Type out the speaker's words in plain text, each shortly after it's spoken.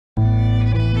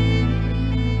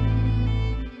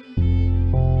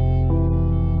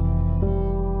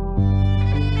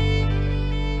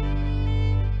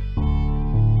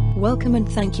Welcome and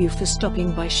thank you for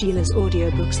stopping by Sheila's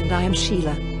Audiobooks, and I am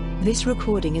Sheila. This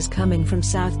recording is coming from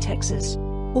South Texas.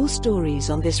 All stories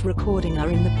on this recording are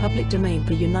in the public domain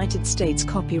per United States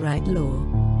copyright law.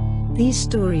 These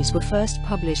stories were first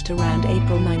published around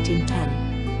April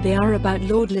 1910. They are about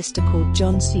Lord Lister called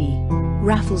John C.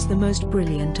 Raffles, the most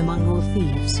brilliant among all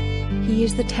thieves. He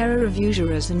is the terror of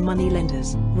usurers and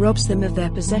moneylenders, robs them of their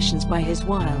possessions by his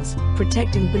wiles,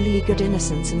 protecting beleaguered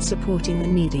innocence and supporting the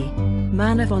needy.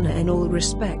 Man of honor in all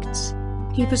respects.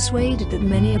 He persuaded that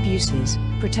many abuses,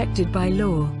 protected by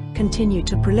law, continue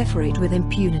to proliferate with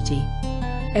impunity.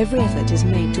 Every effort is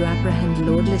made to apprehend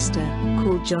Lord Lister,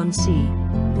 called John C.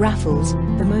 Raffles,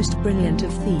 the most brilliant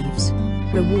of thieves.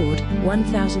 Reward,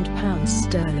 £1,000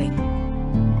 sterling.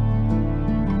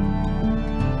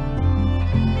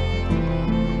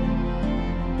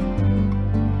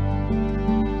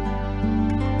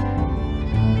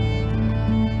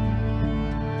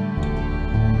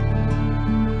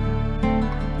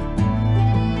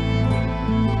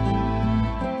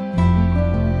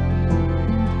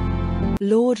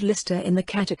 Lord Lister in the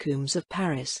Catacombs of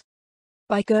Paris.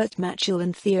 By Gert Matchell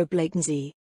and Theo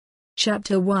Blakenzy.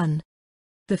 Chapter 1.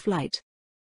 The Flight.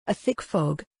 A thick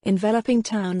fog, enveloping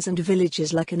towns and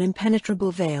villages like an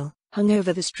impenetrable veil, hung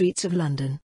over the streets of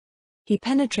London. He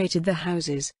penetrated the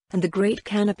houses, and the great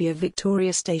canopy of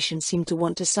Victoria Station seemed to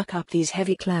want to suck up these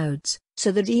heavy clouds,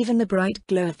 so that even the bright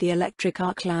glow of the electric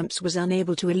arc lamps was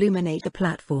unable to illuminate the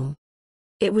platform.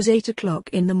 It was 8 o'clock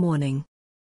in the morning.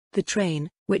 The train,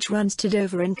 which runs to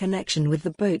Dover in connection with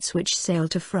the boats which sail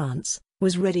to France,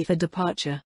 was ready for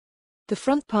departure. The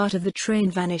front part of the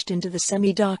train vanished into the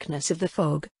semi-darkness of the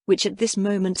fog, which at this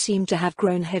moment seemed to have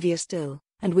grown heavier still,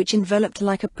 and which enveloped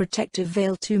like a protective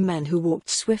veil two men who walked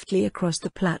swiftly across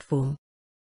the platform.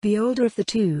 The older of the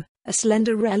two, a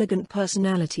slender elegant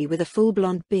personality with a full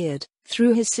blonde beard,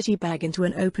 threw his city bag into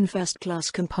an open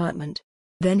first-class compartment.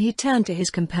 Then he turned to his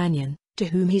companion, to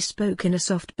whom he spoke in a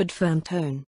soft but firm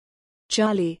tone.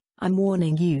 "Charlie, I'm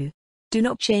warning you. Do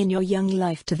not chain your young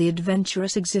life to the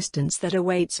adventurous existence that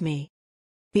awaits me."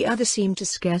 The other seemed to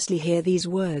scarcely hear these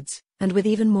words, and with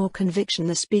even more conviction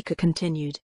the speaker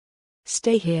continued.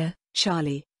 "Stay here,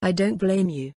 Charlie, I don't blame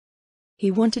you."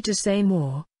 He wanted to say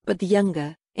more, but the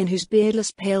younger, in whose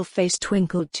beardless pale face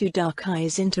twinkled two dark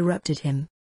eyes, interrupted him.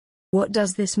 "What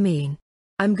does this mean?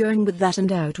 I'm going with that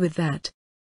and out with that."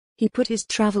 He put his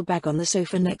travel bag on the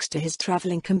sofa next to his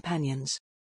traveling companion's.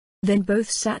 Then both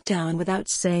sat down without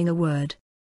saying a word.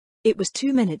 It was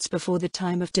 2 minutes before the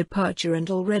time of departure, and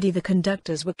already the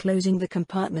conductors were closing the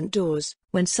compartment doors,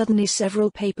 when suddenly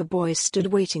several paper boys stood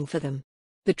waiting for them.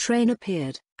 The train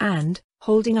appeared, and,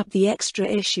 holding up the extra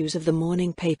issues of the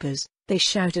morning papers, they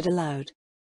shouted aloud.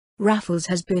 "Raffles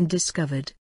has been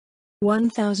discovered.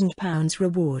 £1,000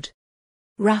 reward."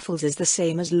 Raffles is the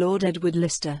same as Lord Edward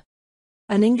Lister,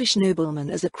 an English nobleman,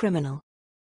 as a criminal.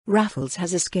 Raffles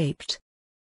has escaped.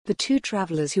 The two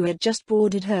travellers who had just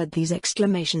boarded heard these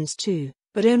exclamations too,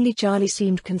 but only Charlie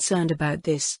seemed concerned about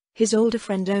this. His older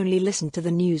friend only listened to the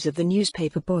news of the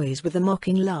newspaper boys with a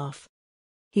mocking laugh.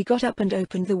 He got up and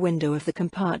opened the window of the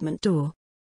compartment door.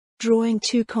 Drawing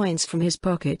 2 coins from his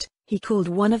pocket, he called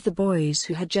one of the boys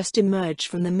who had just emerged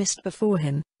from the mist before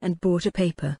him, and bought a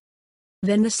paper.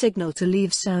 Then the signal to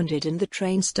leave sounded and the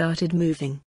train started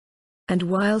moving. And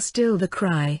while still the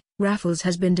cry, "Raffles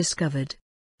has been discovered.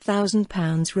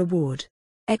 £1,000 reward,"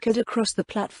 echoed across the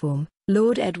platform,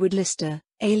 Lord Edward Lister,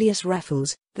 alias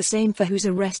Raffles, the same for whose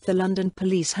arrest the London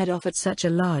police had offered such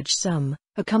a large sum,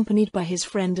 accompanied by his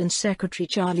friend and secretary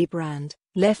Charlie Brand,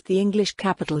 left the English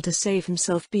capital to save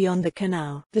himself beyond the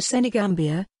canal. The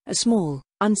Senegambia, a small,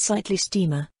 unsightly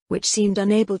steamer, which seemed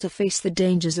unable to face the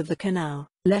dangers of the canal,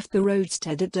 left the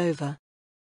roadstead at Dover.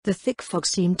 The thick fog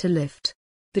seemed to lift.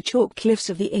 The chalk cliffs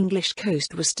of the English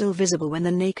coast were still visible when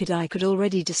the naked eye could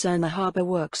already discern the harbour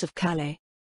works of Calais.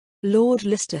 Lord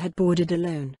Lister had boarded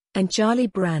alone, and Charlie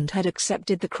Brand had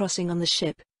accepted the crossing on the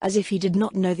ship, as if he did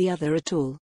not know the other at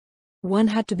all. One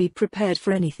had to be prepared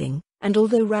for anything, and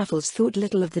although Raffles thought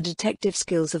little of the detective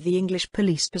skills of the English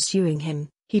police pursuing him,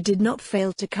 he did not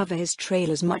fail to cover his trail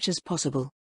as much as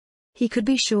possible. He could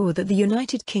be sure that the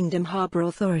United Kingdom harbour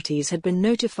authorities had been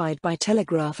notified by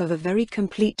telegraph of a very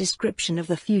complete description of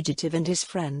the fugitive and his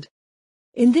friend.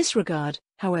 In this regard,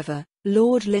 however,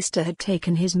 Lord Lister had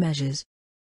taken his measures.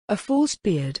 A false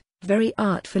beard, very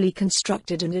artfully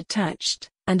constructed and attached,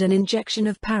 and an injection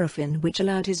of paraffin which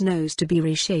allowed his nose to be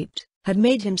reshaped, had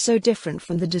made him so different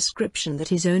from the description that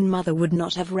his own mother would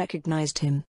not have recognized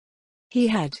him. He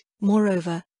had,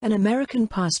 moreover, an American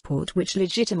passport which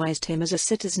legitimized him as a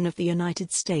citizen of the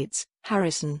United States,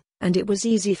 Harrison, and it was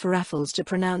easy for Raffles to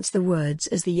pronounce the words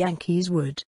as the Yankees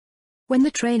would. When the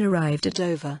train arrived at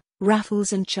Dover,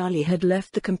 Raffles and Charlie had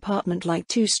left the compartment like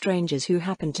two strangers who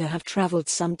happened to have travelled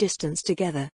some distance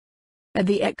together. At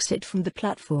the exit from the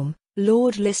platform,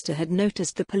 Lord Lister had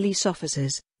noticed the police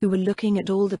officers, who were looking at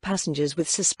all the passengers with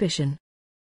suspicion.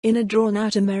 In a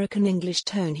drawn-out American English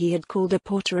tone he had called a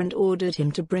porter and ordered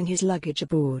him to bring his luggage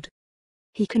aboard.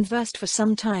 He conversed for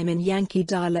some time in Yankee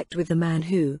dialect with the man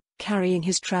who, carrying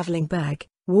his travelling bag,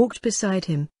 walked beside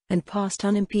him, and passed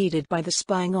unimpeded by the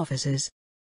spying officers.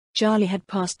 Charlie had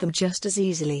passed them just as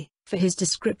easily, for his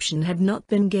description had not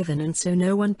been given and so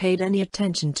no one paid any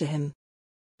attention to him.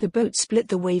 The boat split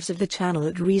the waves of the channel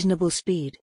at reasonable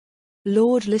speed.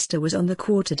 Lord Lister was on the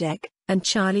quarterdeck, and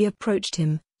Charlie approached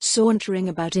him, sauntering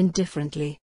about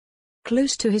indifferently.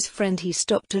 Close to his friend he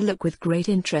stopped to look with great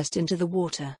interest into the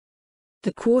water.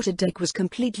 The quarterdeck was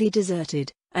completely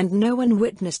deserted, and no one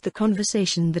witnessed the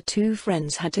conversation the two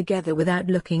friends had together without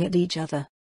looking at each other.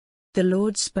 The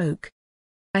Lord spoke.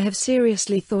 "I have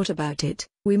seriously thought about it,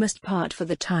 we must part for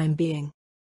the time being."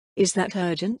 "Is that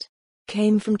urgent?"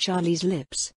 came from Charlie's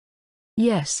lips.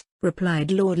 "Yes,"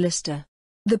 replied Lord Lister.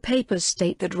 "The papers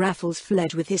state that Raffles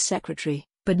fled with his secretary,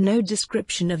 but no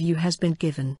description of you has been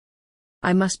given.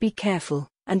 I must be careful,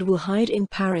 and will hide in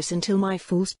Paris until my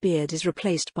false beard is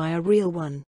replaced by a real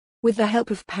one. With the help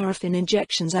of paraffin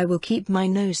injections I will keep my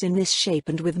nose in this shape,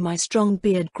 and with my strong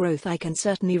beard growth I can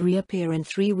certainly reappear in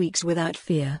 3 weeks without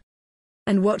fear."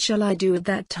 "And what shall I do at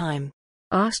that time?"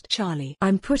 asked Charlie.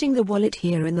 "I'm putting the wallet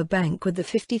here in the bank with the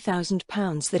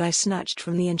 £50,000 that I snatched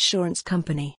from the insurance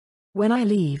company. When I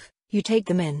leave, you take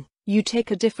them in, you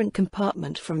take a different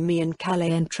compartment from me in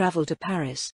Calais and travel to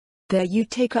Paris. There you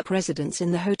take up residence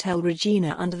in the Hotel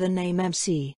Regina under the name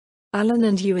MC. Allen,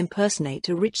 and you impersonate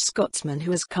a rich Scotsman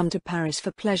who has come to Paris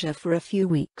for pleasure for a few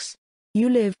weeks. You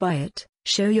live by it,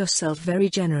 show yourself very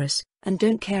generous, and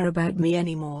don't care about me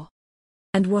anymore."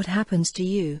 "And what happens to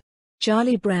you?"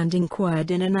 Charlie Brand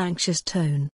inquired in an anxious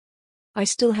tone. "I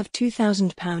still have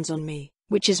 £2,000 on me,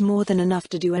 which is more than enough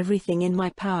to do everything in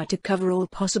my power to cover all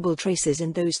possible traces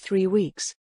in those 3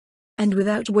 weeks." And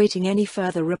without waiting any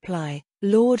further reply,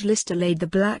 Lord Lister laid the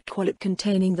black wallet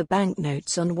containing the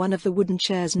banknotes on one of the wooden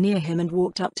chairs near him and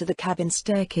walked up to the cabin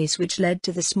staircase which led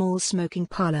to the small smoking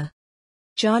parlour.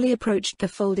 Charlie approached the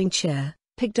folding chair,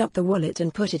 picked up the wallet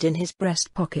and put it in his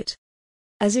breast pocket.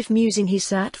 As if musing he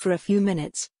sat for a few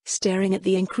minutes, staring at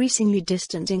the increasingly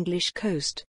distant English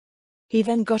coast. He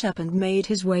then got up and made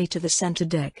his way to the centre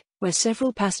deck, where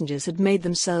several passengers had made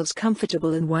themselves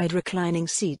comfortable in wide reclining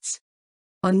seats.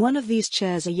 On one of these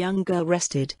chairs a young girl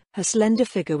rested. Her slender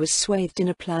figure was swathed in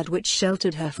a plaid which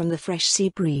sheltered her from the fresh sea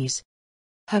breeze.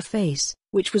 Her face,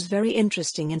 which was very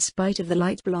interesting in spite of the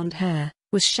light blonde hair,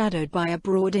 was shadowed by a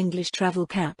broad English travel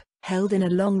cap, held in a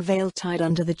long veil tied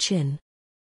under the chin.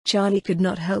 Charlie could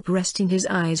not help resting his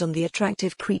eyes on the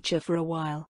attractive creature for a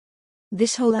while.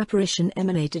 This whole apparition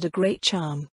emanated a great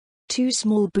charm. 2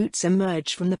 small boots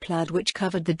emerged from the plaid which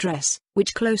covered the dress,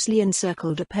 which closely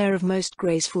encircled a pair of most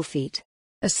graceful feet.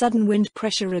 A sudden wind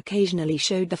pressure occasionally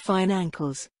showed the fine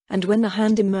ankles, and when the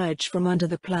hand emerged from under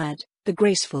the plaid, the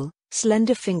graceful,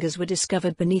 slender fingers were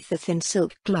discovered beneath the thin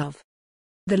silk glove.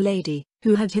 The lady,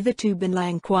 who had hitherto been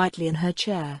lying quietly in her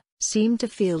chair, seemed to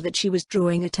feel that she was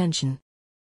drawing attention.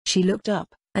 She looked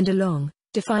up, and a long,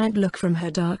 defiant look from her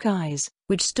dark eyes,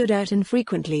 which stood out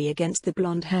infrequently against the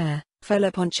blonde hair, fell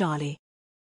upon Charlie.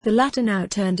 The latter now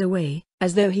turned away,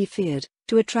 as though he feared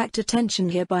to attract attention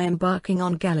here by embarking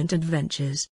on gallant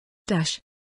adventures.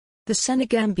 The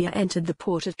Senegambia entered the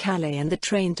port of Calais and the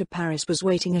train to Paris was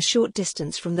waiting a short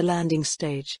distance from the landing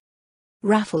stage.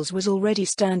 Raffles was already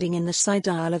standing in the side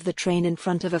aisle of the train in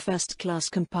front of a first-class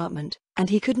compartment, and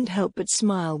he couldn't help but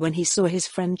smile when he saw his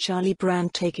friend Charlie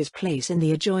Brand take his place in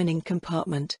the adjoining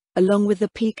compartment, along with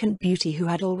the piquant beauty who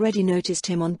had already noticed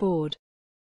him on board.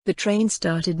 The train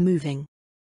started moving.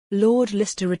 Lord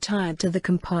Lister retired to the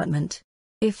compartment.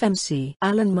 If MC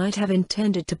Allen might have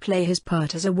intended to play his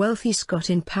part as a wealthy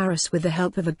Scot in Paris with the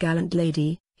help of a gallant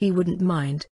lady, he wouldn't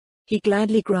mind. He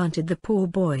gladly granted the poor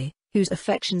boy, whose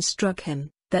affection struck him,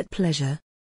 that pleasure.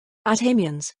 At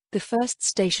Amiens, the first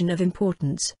station of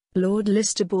importance, Lord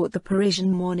Lister bought the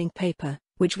Parisian morning paper,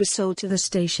 which was sold to the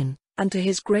station, and to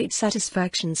his great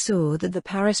satisfaction saw that the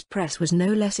Paris press was no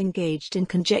less engaged in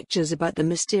conjectures about the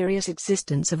mysterious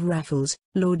existence of Raffles,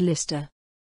 Lord Lister.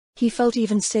 He felt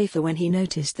even safer when he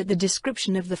noticed that the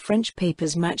description of the French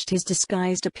papers matched his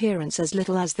disguised appearance as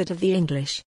little as that of the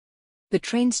English. The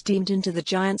train steamed into the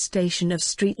giant station of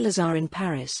Street Lazare in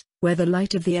Paris, where the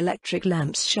light of the electric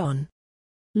lamps shone.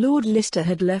 Lord Lister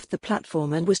had left the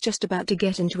platform and was just about to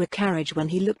get into a carriage when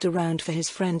he looked around for his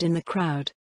friend in the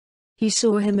crowd. He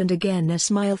saw him and again a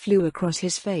smile flew across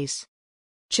his face.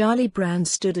 Charlie Brand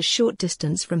stood a short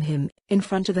distance from him, in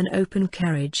front of an open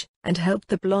carriage, and helped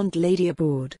the blonde lady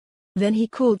aboard. Then he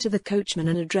called to the coachman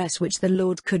an address which the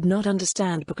lord could not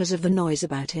understand because of the noise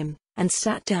about him, and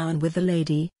sat down with the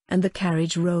lady, and the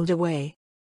carriage rolled away.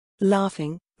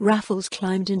 Laughing, Raffles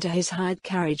climbed into his hired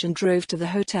carriage and drove to the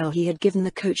hotel he had given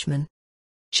the coachman.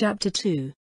 Chapter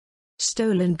 2.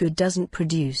 Stolen good doesn't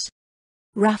produce.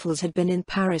 Raffles had been in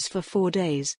Paris for 4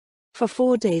 days. For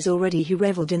 4 days already he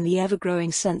reveled in the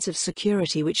ever-growing sense of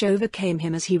security which overcame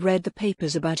him as he read the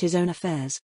papers about his own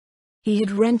affairs. He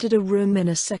had rented a room in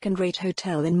a second-rate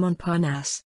hotel in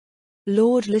Montparnasse.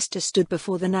 Lord Lister stood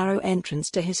before the narrow entrance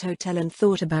to his hotel and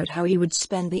thought about how he would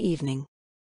spend the evening.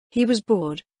 He was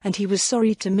bored, and he was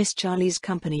sorry to miss Charlie's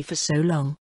company for so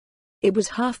long. It was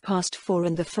 4:30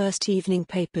 and the first evening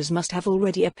papers must have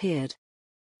already appeared.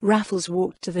 Raffles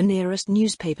walked to the nearest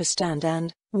newspaper stand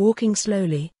and, walking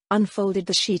slowly, unfolded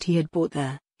the sheet he had bought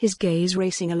there, his gaze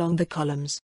racing along the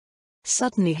columns.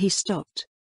 Suddenly he stopped.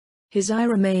 His eye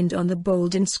remained on the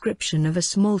bold inscription of a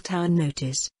small-town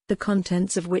notice, the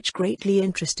contents of which greatly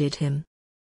interested him.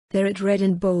 There it read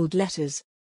in bold letters: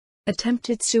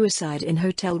 Attempted suicide in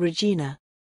Hotel Regina.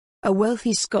 A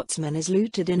wealthy Scotsman is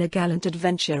looted in a gallant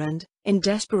adventure and, in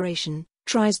desperation,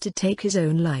 tries to take his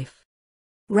own life.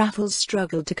 Raffles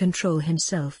struggled to control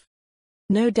himself.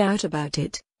 No doubt about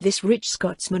it, this rich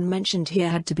Scotsman mentioned here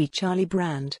had to be Charlie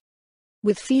Brand.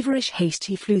 With feverish haste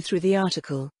he flew through the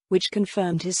article, which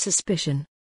confirmed his suspicion.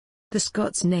 The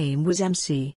Scot's name was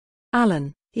MC.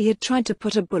 Allen. He had tried to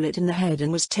put a bullet in the head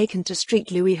and was taken to St.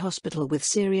 Louis Hospital with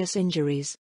serious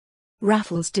injuries.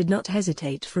 Raffles did not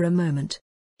hesitate for a moment.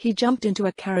 He jumped into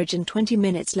a carriage and 20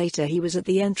 minutes later he was at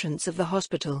the entrance of the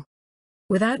hospital.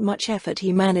 Without much effort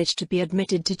he managed to be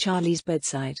admitted to Charlie's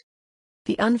bedside.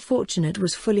 The unfortunate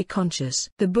was fully conscious.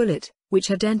 The bullet, which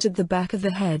had entered the back of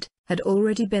the head, had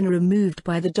already been removed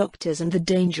by the doctors and the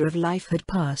danger of life had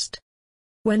passed.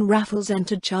 When Raffles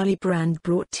entered, Charlie Brand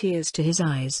brought tears to his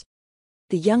eyes.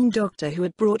 The young doctor who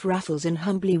had brought Raffles in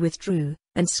humbly withdrew,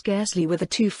 and scarcely were the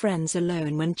two friends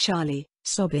alone when Charlie,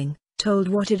 sobbing, told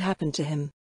what had happened to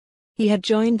him. He had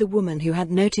joined the woman who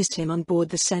had noticed him on board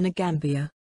the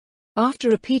Senegambia. After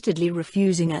repeatedly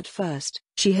refusing at first,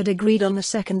 she had agreed on the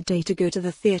second day to go to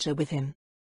the theatre with him.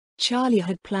 Charlie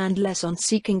had planned less on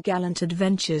seeking gallant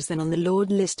adventures than on the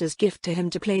Lord Lister's gift to him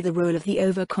to play the role of the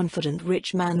overconfident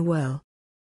rich man well.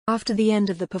 After the end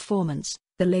of the performance,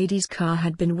 the lady's car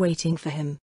had been waiting for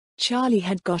him. Charlie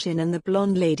had got in and the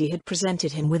blonde lady had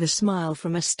presented him with a smile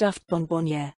from a stuffed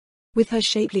bonbonniere. With her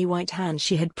shapely white hand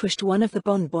she had pushed one of the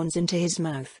bonbons into his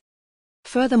mouth.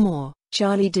 Furthermore,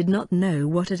 Charlie did not know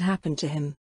what had happened to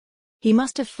him. He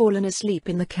must have fallen asleep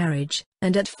in the carriage,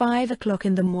 and at 5 o'clock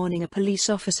in the morning a police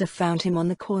officer found him on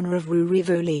the corner of Rue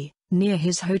Rivoli, near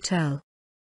his hotel.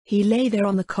 He lay there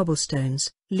on the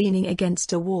cobblestones, leaning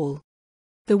against a wall.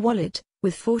 The wallet,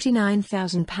 with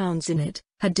 £49,000 in it,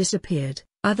 had disappeared.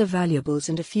 Other valuables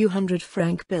and a few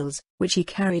hundred-franc bills, which he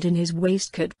carried in his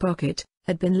waistcoat pocket,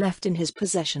 had been left in his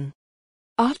possession.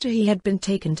 After he had been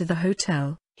taken to the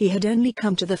hotel, he had only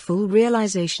come to the full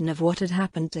realization of what had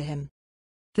happened to him.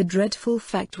 The dreadful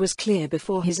fact was clear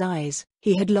before his eyes: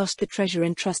 he had lost the treasure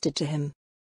entrusted to him.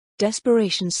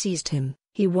 Desperation seized him.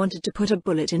 He wanted to put a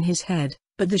bullet in his head,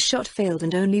 but the shot failed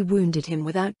and only wounded him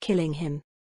without killing him.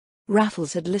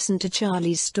 Raffles had listened to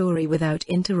Charlie's story without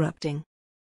interrupting.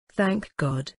 "Thank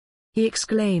God," he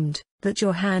exclaimed, "that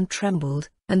your hand trembled,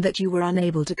 and that you were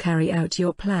unable to carry out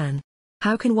your plan.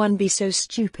 How can one be so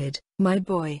stupid, my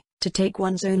boy, to take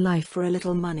one's own life for a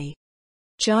little money?"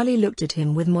 Charlie looked at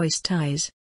him with moist eyes.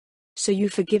 "So you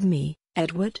forgive me,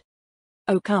 Edward?"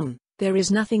 "Oh come, there is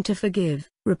nothing to forgive,"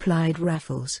 replied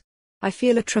Raffles. "I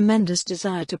feel a tremendous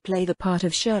desire to play the part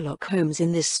of Sherlock Holmes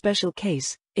in this special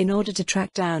case, in order to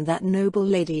track down that noble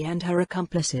lady and her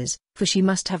accomplices, for she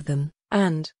must have them,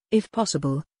 and, if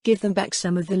possible, give them back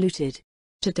some of the looted.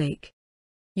 To take.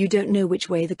 You don't know which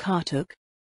way the car took?"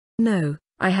 "No,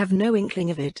 I have no inkling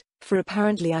of it, for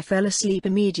apparently I fell asleep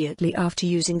immediately after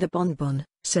using the bonbon,"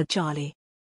 said Charlie.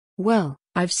 "Well,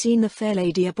 I've seen the fair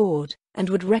lady aboard, and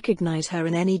would recognize her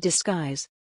in any disguise.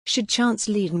 Should chance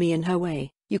lead me in her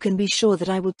way, you can be sure that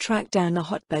I will track down the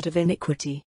hotbed of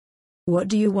iniquity." "What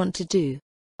do you want to do?"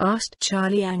 asked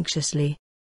Charlie anxiously.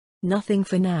 "Nothing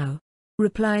for now,"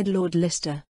 replied Lord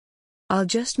Lister. "I'll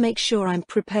just make sure I'm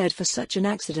prepared for such an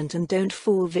accident and don't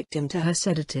fall victim to her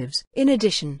sedatives. In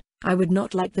addition, I would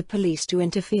not like the police to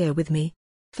interfere with me.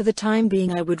 For the time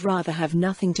being I would rather have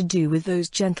nothing to do with those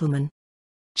gentlemen."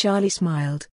 Charlie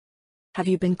smiled. "Have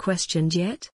you been questioned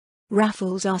yet?"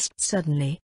 Raffles asked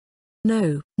suddenly.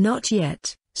 "No, not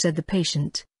yet," said the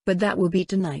patient, "but that will be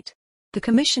tonight." The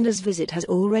commissioner's visit has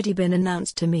already been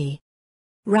announced to me.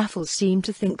 Raffles seemed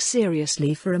to think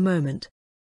seriously for a moment.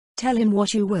 Tell him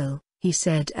what you will, he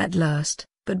said at last,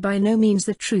 but by no means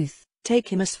the truth. Take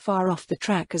him as far off the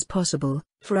track as possible,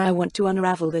 for I want to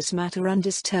unravel this matter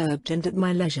undisturbed and at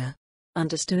my leisure.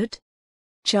 Understood?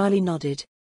 Charlie nodded.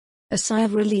 A sigh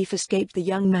of relief escaped the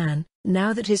young man,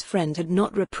 now that his friend had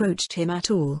not reproached him at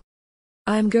all.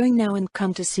 I am going now and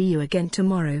come to see you again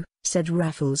tomorrow, said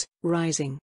Raffles,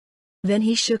 rising. Then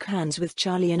he shook hands with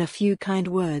Charlie in a few kind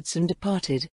words and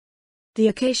departed. The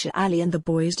Acacia Alley and the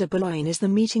Bois de Boulogne is the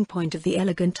meeting point of the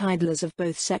elegant idlers of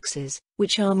both sexes,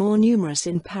 which are more numerous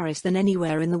in Paris than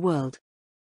anywhere in the world.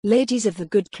 Ladies of the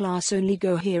good class only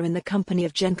go here in the company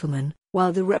of gentlemen,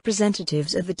 while the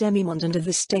representatives of the demimonde and of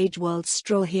the stage world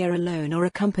stroll here alone or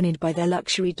accompanied by their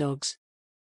luxury dogs.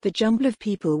 The jumble of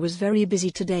people was very busy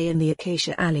today in the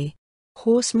Acacia Alley.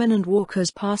 Horsemen and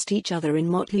walkers passed each other in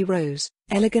motley rows,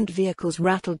 elegant vehicles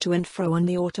rattled to and fro on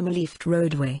the autumn-leafed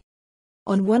roadway.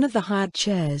 On one of the hired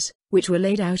chairs, which were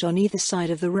laid out on either side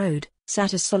of the road,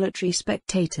 sat a solitary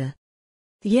spectator.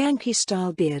 The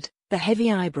Yankee-style beard, the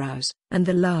heavy eyebrows, and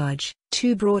the large,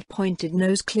 too broad-pointed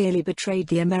nose clearly betrayed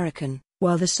the American,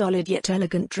 while the solid yet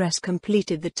elegant dress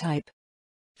completed the type.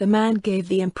 The man gave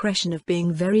the impression of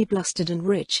being very blustered and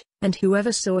rich, and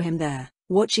whoever saw him there,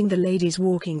 watching the ladies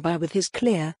walking by with his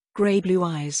clear, grey-blue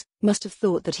eyes, must have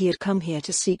thought that he had come here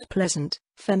to seek pleasant,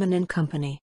 feminine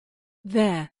company.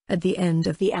 There, at the end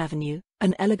of the avenue,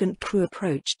 an elegant crew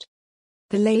approached.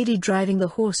 The lady driving the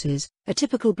horses, a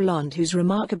typical blonde whose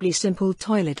remarkably simple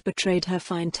toilet betrayed her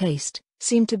fine taste,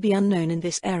 seemed to be unknown in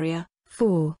this area,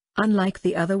 for, unlike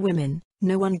the other women,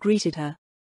 no one greeted her.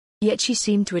 Yet she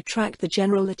seemed to attract the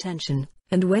general attention,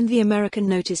 and when the American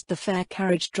noticed the fair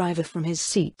carriage driver from his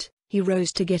seat, he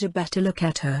rose to get a better look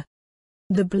at her.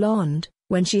 The blonde,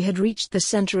 when she had reached the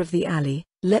center of the alley,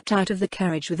 leapt out of the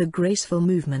carriage with a graceful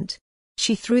movement.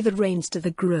 She threw the reins to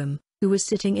the groom, who was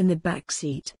sitting in the back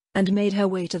seat, and made her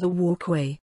way to the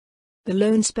walkway. The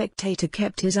lone spectator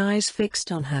kept his eyes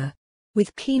fixed on her.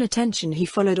 With keen attention he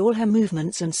followed all her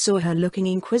movements and saw her looking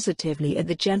inquisitively at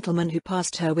the gentleman who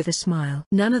passed her with a smile.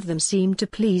 None of them seemed to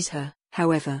please her,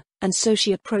 however, and so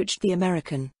she approached the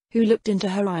American, who looked into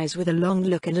her eyes with a long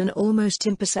look and an almost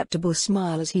imperceptible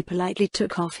smile as he politely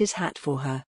took off his hat for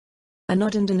her. A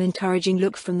nod and an encouraging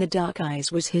look from the dark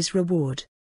eyes was his reward.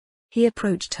 He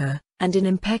approached her, and in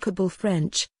impeccable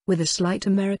French, with a slight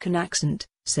American accent,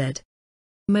 said,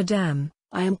 "Madame,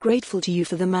 I am grateful to you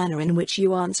for the manner in which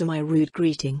you answer my rude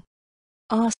greeting."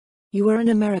 "Ah, you are an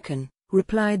American,"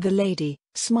 replied the lady,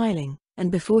 smiling,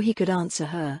 and before he could answer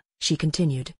her, she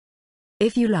continued,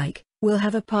 "If you like, we'll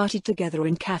have a party together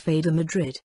in Café de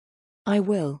Madrid." "I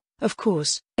will, of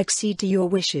course, accede to your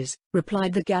wishes,"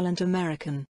 replied the gallant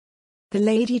American. The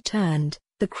lady turned.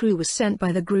 The crew was sent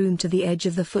by the groom to the edge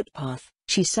of the footpath.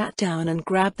 She sat down and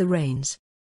grabbed the reins.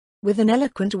 With an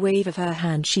eloquent wave of her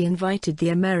hand she invited the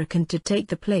American to take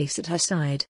the place at her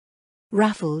side.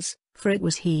 Raffles, for it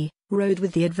was he, rode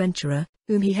with the adventurer,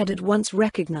 whom he had at once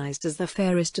recognized as the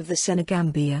fairest of the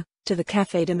Senegambia, to the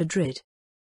Café de Madrid.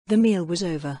 The meal was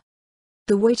over.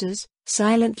 The waiters,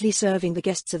 silently serving the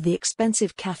guests of the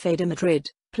expensive Café de Madrid,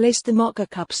 placed the mocha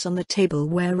cups on the table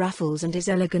where Raffles and his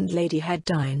elegant lady had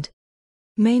dined.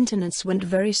 Maintenance went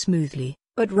very smoothly,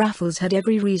 but Raffles had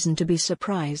every reason to be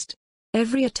surprised.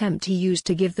 Every attempt he used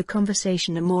to give the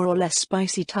conversation a more or less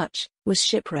spicy touch, was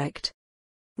shipwrecked.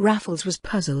 Raffles was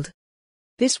puzzled.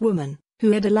 This woman,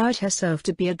 who had allowed herself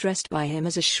to be addressed by him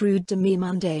as a shrewd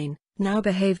demi-mondaine, now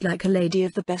behaved like a lady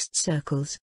of the best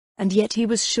circles. And yet he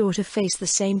was sure to face the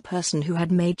same person who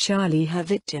had made Charlie her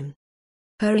victim.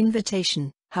 Her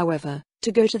invitation, however,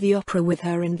 to go to the opera with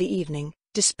her in the evening,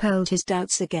 dispelled his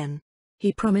doubts again.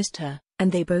 He promised her,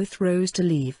 and they both rose to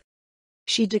leave.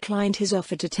 She declined his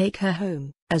offer to take her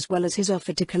home, as well as his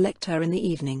offer to collect her in the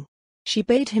evening. She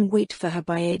bade him wait for her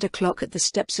by 8 o'clock at the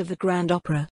steps of the Grand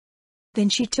Opera. Then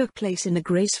she took place in a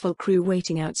graceful crew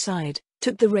waiting outside,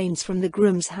 took the reins from the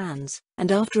groom's hands,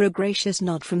 and after a gracious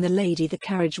nod from the lady the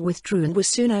carriage withdrew and was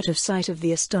soon out of sight of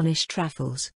the astonished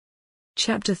Raffles.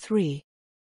 Chapter 3.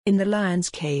 In the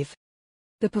Lion's Cave.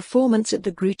 The performance at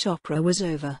the Groote Opera was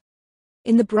over.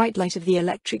 In the bright light of the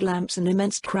electric lamps an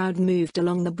immense crowd moved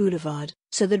along the boulevard,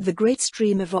 so that the great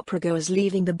stream of opera-goers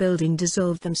leaving the building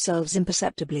dissolved themselves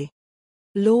imperceptibly.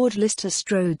 Lord Lister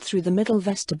strode through the middle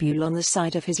vestibule on the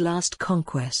side of his last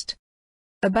conquest.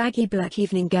 A baggy black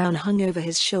evening gown hung over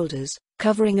his shoulders,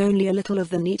 covering only a little of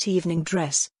the neat evening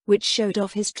dress, which showed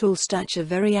off his tall stature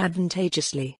very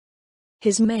advantageously.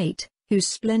 His mate, whose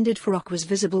splendid frock was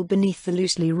visible beneath the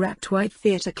loosely wrapped white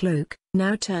theatre cloak,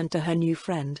 now turned to her new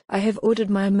friend. "I have ordered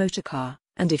my motor car,"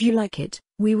 and if you like it,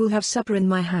 we will have supper in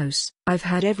my house. I've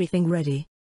had everything ready."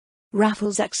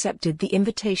 Raffles accepted the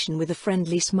invitation with a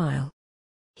friendly smile.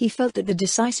 He felt that the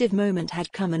decisive moment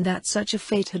had come and that such a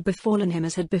fate had befallen him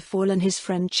as had befallen his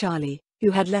friend Charlie,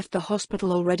 who had left the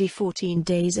hospital already 14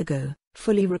 days ago,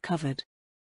 fully recovered.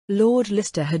 Lord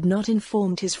Lister had not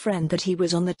informed his friend that he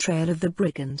was on the trail of the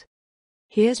brigand.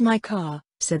 "Here's my car,"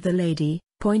 said the lady,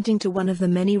 pointing to one of the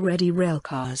many ready rail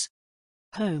cars.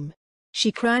 "Home,"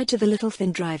 she cried to the little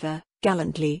thin driver,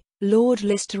 gallantly. Lord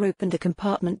Lister opened the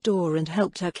compartment door and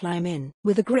helped her climb in.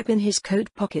 With a grip in his coat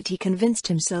pocket he convinced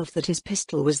himself that his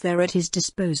pistol was there at his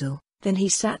disposal, then he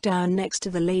sat down next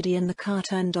to the lady and the car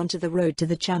turned onto the road to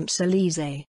the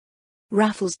Champs-Élysées.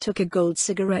 Raffles took a gold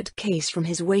cigarette case from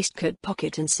his waistcoat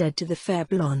pocket and said to the fair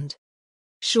blonde,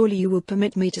 "Surely you will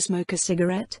permit me to smoke a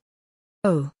cigarette?"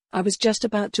 "Oh, I was just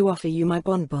about to offer you my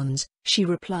bonbons," she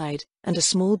replied, and a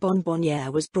small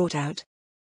bonbonniere was brought out.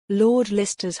 Lord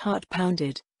Lister's heart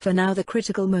pounded, for now the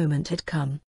critical moment had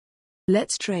come.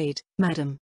 "Let's trade,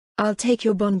 madam. I'll take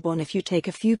your bonbon if you take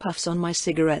a few puffs on my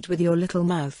cigarette with your little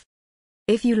mouth."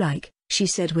 "If you like," she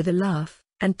said with a laugh,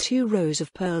 and 2 rows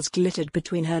of pearls glittered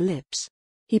between her lips.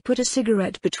 He put a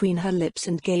cigarette between her lips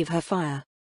and gave her fire.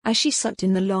 As she sucked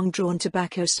in the long-drawn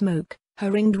tobacco smoke,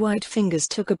 her ringed white fingers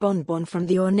took a bonbon from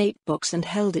the ornate box and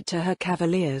held it to her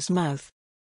cavalier's mouth.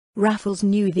 Raffles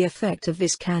knew the effect of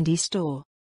this candy store.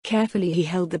 Carefully he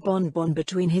held the bonbon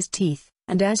between his teeth,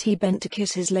 and as he bent to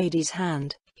kiss his lady's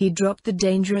hand, he dropped the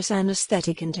dangerous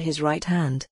anesthetic into his right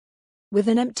hand. With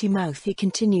an empty mouth he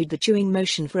continued the chewing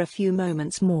motion for a few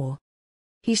moments more.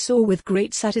 He saw with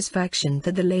great satisfaction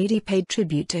that the lady paid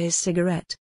tribute to his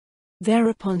cigarette.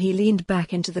 Thereupon he leaned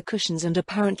back into the cushions and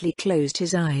apparently closed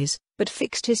his eyes, but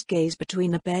fixed his gaze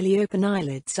between the barely open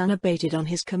eyelids unabated on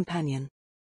his companion.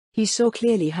 He saw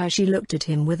clearly how she looked at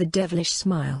him with a devilish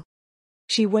smile.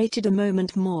 She waited a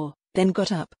moment more, then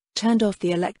got up, turned off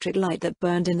the electric light that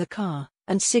burned in the car,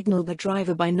 and signaled the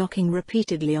driver by knocking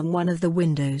repeatedly on one of the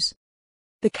windows.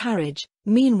 The carriage,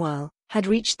 meanwhile, had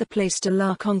reached the Place de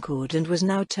la Concorde and was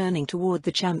now turning toward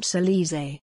the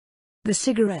Champs-Élysées. The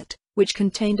cigarette, which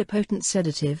contained a potent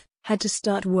sedative, had to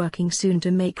start working soon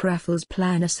to make Raffles'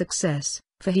 plan a success,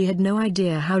 for he had no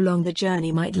idea how long the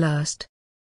journey might last.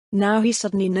 Now he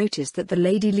suddenly noticed that the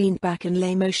lady leaned back and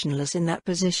lay motionless in that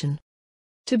position.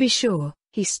 To be sure,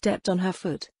 he stepped on her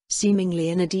foot, seemingly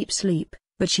in a deep sleep,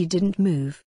 but she didn't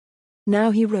move.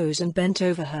 Now he rose and bent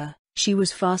over her. She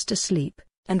was fast asleep,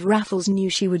 and Raffles knew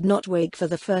she would not wake for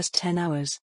the first 10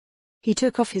 hours. He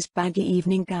took off his baggy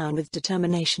evening gown with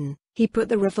determination. He put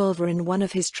the revolver in one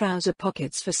of his trouser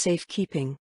pockets for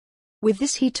safekeeping. With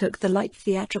this he took the light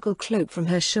theatrical cloak from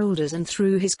her shoulders and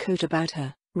threw his coat about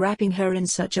her, wrapping her in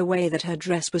such a way that her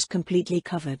dress was completely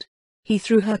covered. He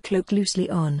threw her cloak loosely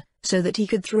on, so that he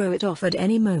could throw it off at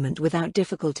any moment without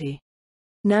difficulty.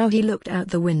 Now he looked out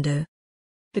the window.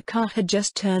 The car had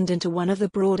just turned into one of the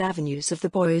broad avenues of the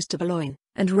Bois de Boulogne,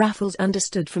 and Raffles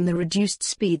understood from the reduced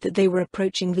speed that they were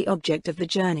approaching the object of the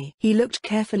journey. He looked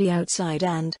carefully outside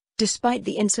and, despite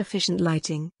the insufficient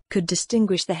lighting, could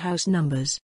distinguish the house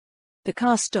numbers. The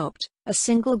car stopped. A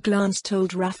single glance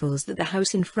told Raffles that the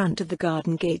house in front of the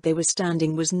garden gate they were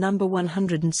standing was number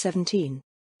 117.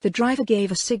 The driver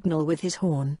gave a signal with his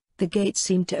horn. The gate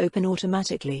seemed to open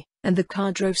automatically, and the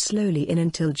car drove slowly in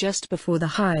until just before the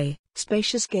high,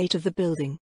 spacious gate of the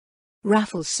building.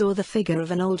 Raffles saw the figure of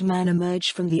an old man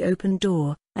emerge from the open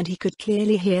door, and he could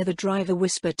clearly hear the driver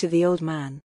whisper to the old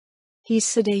man, "He's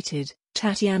sedated,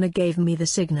 Tatiana gave me the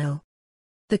signal."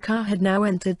 The car had now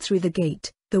entered through the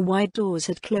gate, the wide doors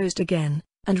had closed again,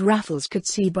 and Raffles could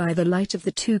see by the light of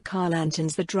the 2 car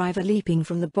lanterns the driver leaping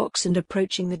from the box and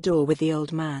approaching the door with the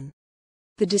old man.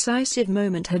 The decisive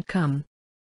moment had come.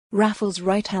 Raffles'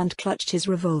 right hand clutched his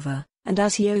revolver, and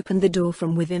as he opened the door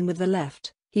from within with the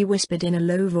left, he whispered in a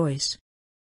low voice,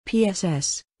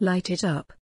 "PSS, light it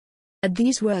up." At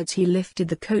these words he lifted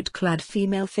the coat-clad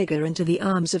female figure into the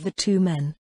arms of the 2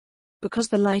 men. Because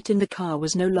the light in the car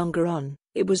was no longer on,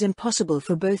 it was impossible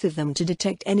for both of them to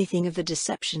detect anything of the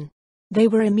deception. They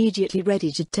were immediately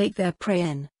ready to take their prey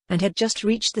in, and had just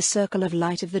reached the circle of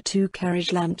light of the 2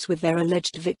 carriage lamps with their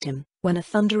alleged victim, when a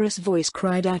thunderous voice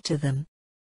cried out to them,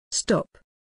 "Stop!"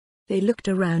 They looked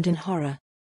around in horror.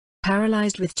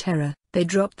 Paralyzed with terror, they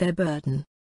dropped their burden.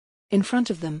 In front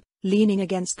of them, leaning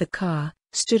against the car,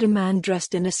 stood a man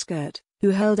dressed in a skirt, who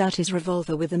held out his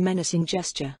revolver with a menacing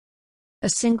gesture. A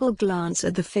single glance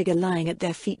at the figure lying at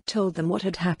their feet told them what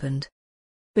had happened.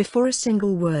 Before a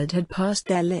single word had passed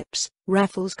their lips,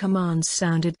 Raffles' commands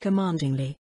sounded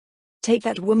commandingly. "Take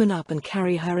that woman up and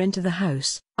carry her into the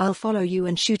house. I'll follow you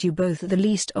and shoot you both at the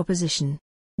least opposition."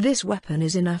 This weapon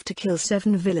is enough to kill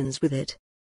 7 villains with it.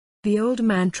 The old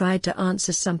man tried to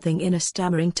answer something in a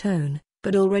stammering tone,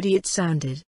 but already it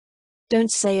sounded.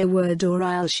 Don't say a word or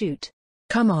I'll shoot.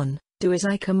 Come on, do as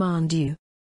I command you.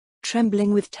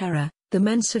 Trembling with terror, the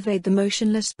men surveyed the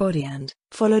motionless body and,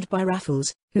 followed by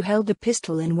Raffles, who held the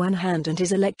pistol in one hand and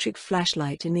his electric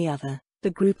flashlight in the other, the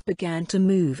group began to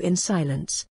move in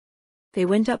silence. They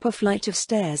went up a flight of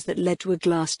stairs that led to a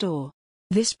glass door.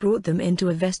 This brought them into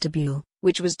a vestibule,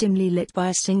 which was dimly lit by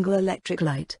a single electric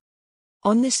light.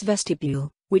 On this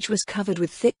vestibule, which was covered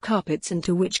with thick carpets and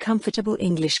to which comfortable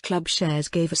English club chairs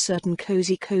gave a certain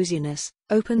coziness,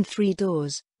 opened 3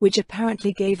 doors, which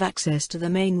apparently gave access to the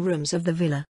main rooms of the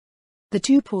villa. The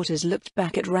 2 porters looked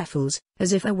back at Raffles,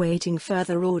 as if awaiting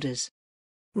further orders.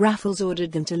 Raffles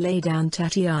ordered them to lay down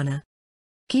Tatiana.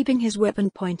 Keeping his weapon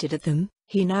pointed at them,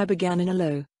 he now began in a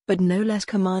low, but no less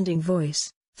commanding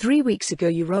voice. 3 weeks ago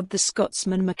you robbed the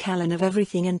Scotsman Macallan of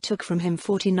everything and took from him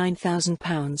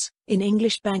 £49,000, in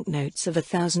English banknotes of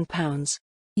 £1,000.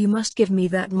 You must give me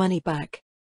that money back.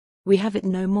 We have it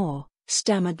no more,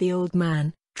 stammered the old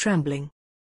man, trembling.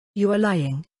 You are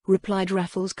lying, replied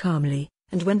Raffles calmly,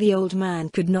 and when the old man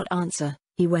could not answer,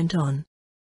 he went on.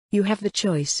 You have the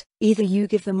choice, either you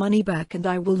give the money back and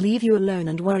I will leave you alone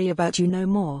and worry about you no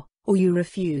more, or you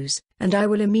refuse, and I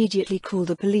will immediately call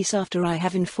the police after I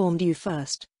have informed you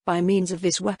first, by means of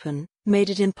this weapon, made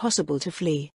it impossible to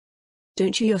flee.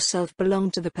 Don't you yourself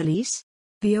belong to the police?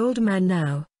 The old man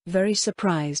now, very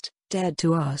surprised, dared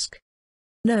to ask.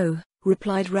 No,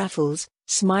 replied Raffles,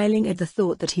 smiling at the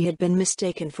thought that he had been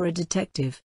mistaken for a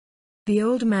detective. The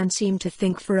old man seemed to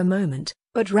think for a moment,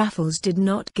 but Raffles did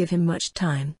not give him much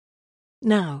time.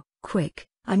 Now, quick,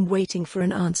 I'm waiting for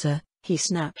an answer, he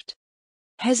snapped.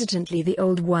 Hesitantly the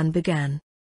old one began.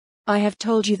 I have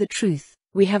told you the truth,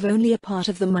 we have only a part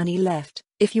of the money left.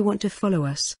 If you want to follow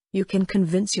us, you can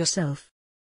convince yourself.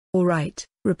 All right,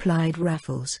 replied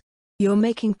Raffles. You're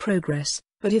making progress,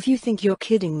 but if you think you're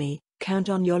kidding me, count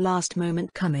on your last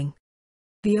moment coming.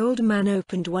 The old man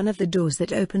opened one of the doors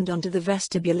that opened onto the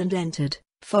vestibule and entered,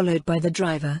 followed by the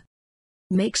driver.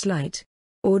 Makes light,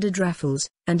 ordered Raffles,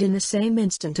 and in the same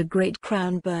instant a great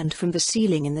crown burned from the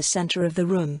ceiling in the center of the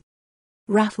room.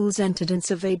 Raffles entered and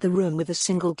surveyed the room with a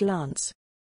single glance.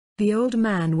 The old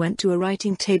man went to a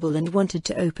writing table and wanted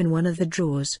to open one of the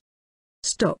drawers.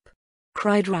 Stop!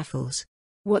 cried Raffles.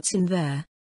 What's in there?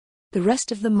 The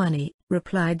rest of the money,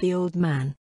 replied the old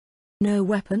man. No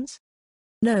weapons?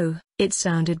 No, it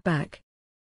sounded back.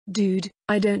 Dude,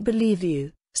 I don't believe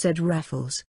you, said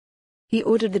Raffles. He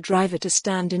ordered the driver to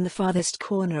stand in the farthest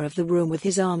corner of the room with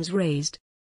his arms raised.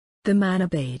 The man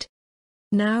obeyed.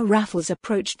 Now Raffles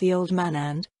approached the old man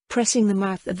and, pressing the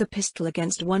mouth of the pistol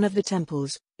against one of the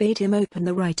temples, bade him open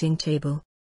the writing table.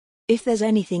 If there's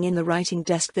anything in the writing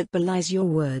desk that belies your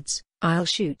words, I'll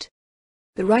shoot.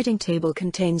 The writing table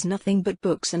contains nothing but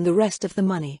books and the rest of the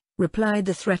money, replied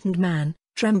the threatened man,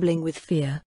 trembling with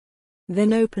fear.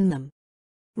 Then open them.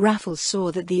 Raffles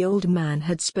saw that the old man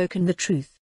had spoken the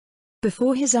truth.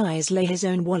 Before his eyes lay his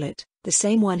own wallet, the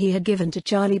same one he had given to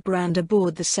Charlie Brand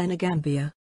aboard the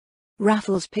Senegambia.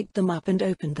 Raffles picked them up and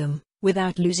opened them,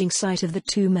 without losing sight of the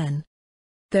 2 men.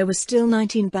 There were still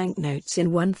 19 banknotes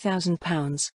in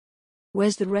 £1,000.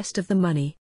 Where's the rest of the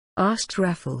money? Asked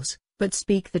Raffles, but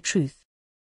speak the truth.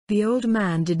 The old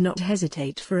man did not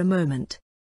hesitate for a moment.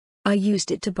 I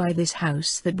used it to buy this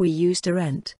house that we used to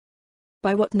rent.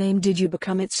 By what name did you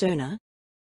become its owner?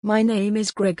 My name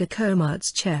is Gregor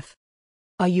Komartschev.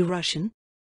 Are you Russian?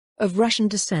 Of Russian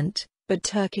descent, but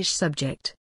Turkish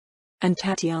subject. And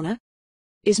Tatiana?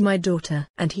 Is my daughter.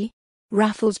 And he?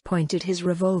 Raffles pointed his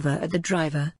revolver at the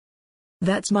driver.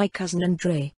 That's my cousin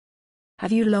Andrei.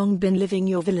 Have you long been living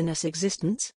your villainous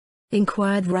existence?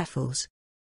 Inquired Raffles.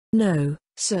 No,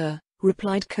 sir,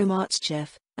 replied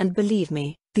Komartschev, and believe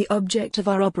me, the object of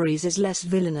our robberies is less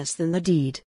villainous than the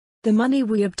deed. The money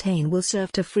we obtain will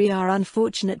serve to free our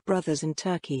unfortunate brothers in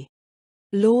Turkey.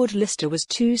 Lord Lister was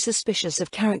too suspicious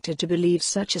of character to believe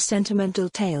such a sentimental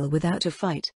tale without a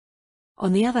fight.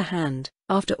 On the other hand,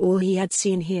 after all he had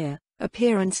seen here,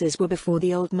 appearances were before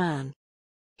the old man.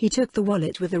 He took the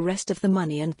wallet with the rest of the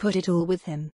money and put it all with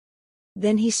him.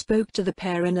 Then he spoke to the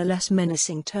pair in a less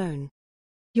menacing tone.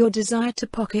 Your desire to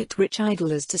pocket rich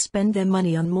idlers to spend their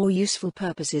money on more useful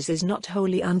purposes is not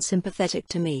wholly unsympathetic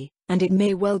to me, and it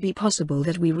may well be possible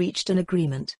that we reached an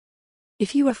agreement.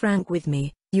 If you are frank with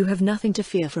me, you have nothing to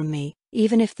fear from me,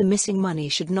 even if the missing money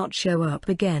should not show up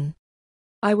again.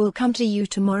 I will come to you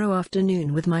tomorrow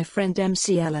afternoon with my friend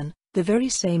MC Allen, the very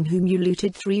same whom you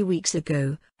looted 3 weeks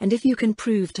ago, and if you can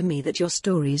prove to me that your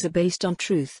stories are based on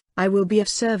truth, I will be of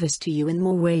service to you in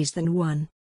more ways than one.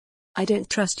 I don't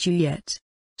trust you yet.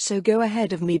 So go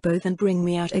ahead of me both and bring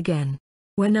me out again.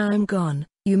 When I am gone,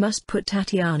 you must put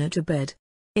Tatiana to bed.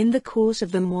 In the course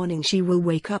of the morning she will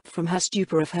wake up from her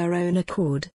stupor of her own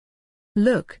accord.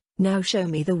 Look, now show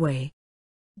me the way."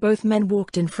 Both men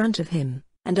walked in front of him,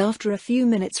 and after a few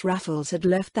minutes Raffles had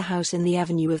left the house in the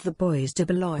avenue of the Bois de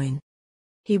Boulogne.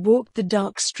 He walked the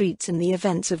dark streets and the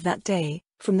events of that day,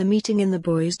 from the meeting in the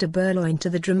Bois de Boulogne to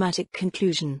the dramatic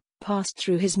conclusion, passed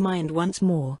through his mind once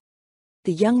more.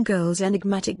 The young girl's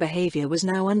enigmatic behavior was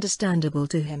now understandable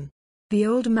to him. The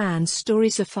old man's story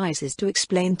suffices to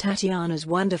explain Tatiana's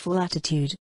wonderful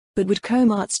attitude. But would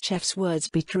Komartschev's words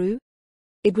be true?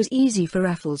 It was easy for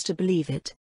Raffles to believe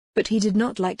it. But he did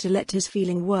not like to let his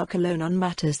feeling work alone on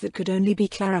matters that could only be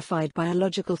clarified by a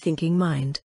logical thinking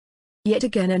mind. Yet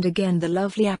again and again the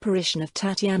lovely apparition of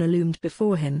Tatiana loomed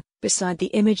before him, beside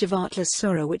the image of artless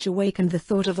sorrow which awakened the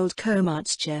thought of old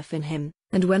Komartschev in him,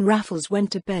 and when Raffles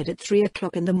went to bed at 3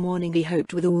 o'clock in the morning he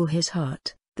hoped with all his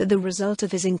heart that the result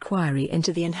of his inquiry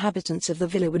into the inhabitants of the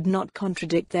villa would not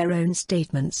contradict their own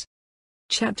statements.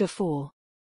 Chapter 4.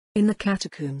 In the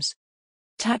Catacombs.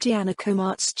 Tatiana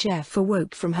Komartschev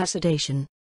awoke from her sedation.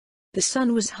 The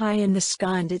sun was high in the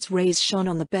sky and its rays shone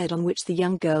on the bed on which the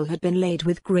young girl had been laid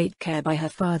with great care by her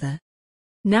father.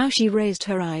 Now she raised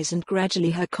her eyes and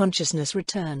gradually her consciousness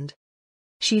returned.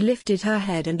 She lifted her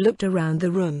head and looked around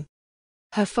the room.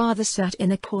 Her father sat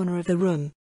in a corner of the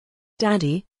room.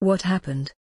 "Daddy, what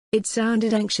happened?" It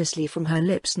sounded anxiously from her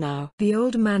lips now. The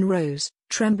old man rose,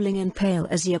 trembling and pale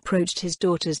as he approached his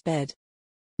daughter's bed.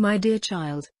 "My dear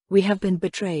child, we have been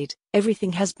betrayed,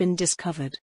 everything has been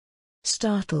discovered."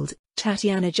 Startled,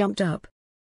 Tatiana jumped up.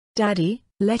 "Daddy,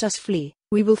 let us flee,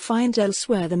 we will find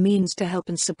elsewhere the means to help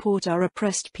and support our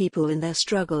oppressed people in their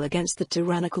struggle against the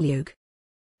tyrannical yoke."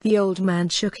 The old man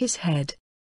shook his head.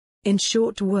 In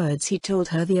short words he told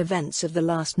her the events of the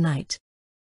last night.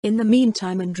 In the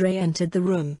meantime Andrei entered the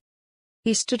room.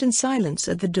 He stood in silence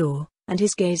at the door, and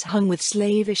his gaze hung with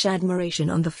slavish admiration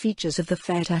on the features of the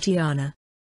fair Tatiana.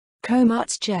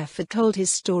 Komartschev had told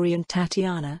his story and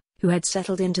Tatiana, who had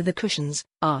settled into the cushions,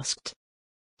 asked,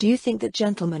 "Do you think that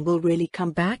gentleman will really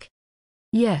come back?"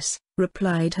 "Yes,"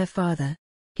 replied her father.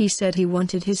 "He said he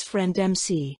wanted his friend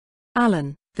M.C.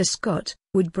 Allen, the Scot,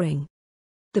 would bring."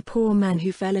 "The poor man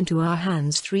who fell into our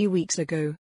hands 3 weeks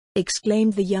ago,"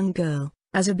 exclaimed the young girl,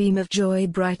 as a beam of joy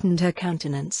brightened her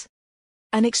countenance.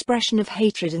 An expression of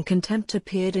hatred and contempt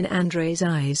appeared in Andrei's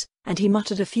eyes, and he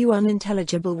muttered a few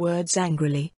unintelligible words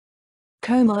angrily.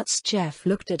 Komartschev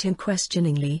looked at him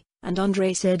questioningly, and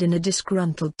Andrei said in a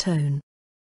disgruntled tone,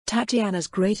 "Tatiana's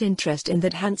great interest in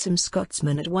that handsome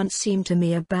Scotsman at once seemed to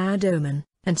me a bad omen,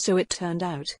 and so it turned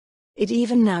out. It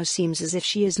even now seems as if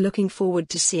she is looking forward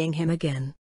to seeing him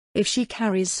again. If she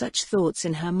carries such thoughts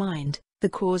in her mind, the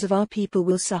cause of our people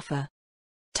will suffer."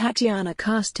 Tatiana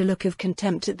cast a look of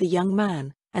contempt at the young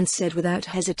man, and said without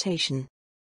hesitation,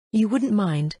 "You wouldn't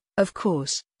mind, of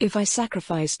course, if I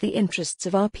sacrificed the interests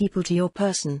of our people to your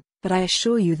person, but I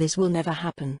assure you this will never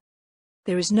happen."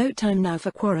 "There is no time now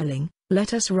for quarreling,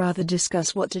 let us rather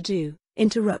discuss what to do,"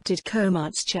 interrupted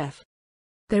Komartschev.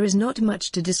 "There is not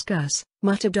much to discuss,"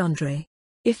 muttered Andrei.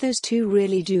 "If those two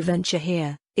really do venture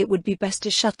here, it would be best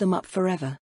to shut them up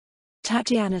forever."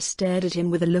 Tatiana stared at him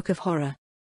with a look of horror.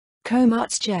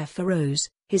 Komartschev arose,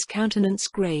 his countenance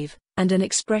grave, and an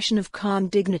expression of calm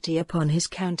dignity upon his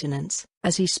countenance,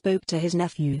 as he spoke to his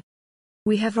nephew.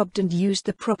 "We have robbed and used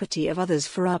the property of others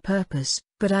for our purpose,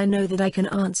 but I know that I can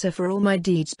answer for all my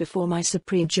deeds before my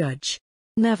supreme judge.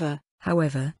 Never,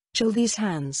 however, shall these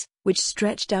hands, which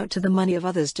stretched out to the money of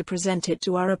others to present it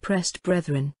to our oppressed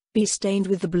brethren, be stained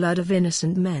with the blood of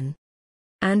innocent men."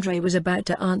 Andrei was about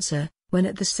to answer, when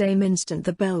at the same instant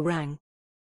the bell rang.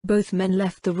 Both men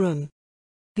left the room.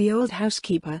 The old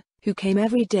housekeeper, who came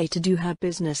every day to do her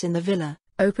business in the villa,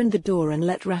 opened the door and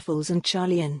let Raffles and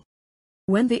Charlie in.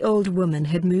 When the old woman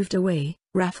had moved away,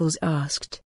 Raffles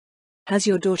asked, "Has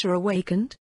your daughter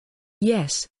awakened?"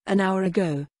 "Yes, an hour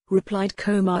ago," replied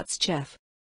Komartschev.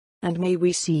 "And may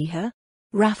we see her?"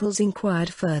 Raffles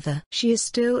inquired further. "She is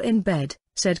still in bed,"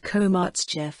 said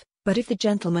Komartschev, "but if the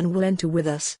gentleman will enter with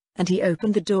us," and he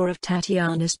opened the door of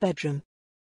Tatiana's bedroom.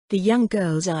 The young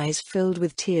girl's eyes filled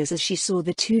with tears as she saw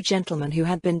the two gentlemen who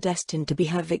had been destined to be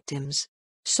her victims.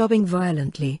 Sobbing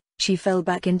violently, she fell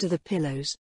back into the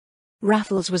pillows.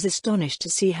 Raffles was astonished to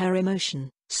see her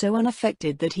emotion, so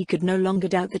unaffected that he could no longer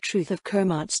doubt the truth of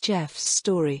Komartschev's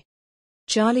story.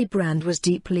 Charlie Brand was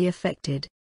deeply affected.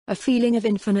 A feeling of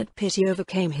infinite pity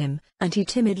overcame him, and he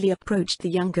timidly approached the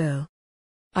young girl.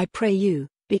 "I pray you,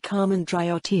 be calm and dry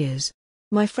your tears.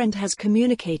 My friend has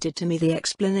communicated to me the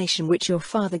explanation which your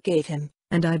father gave him,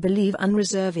 and I believe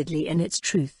unreservedly in its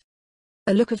truth."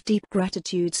 A look of deep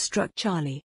gratitude struck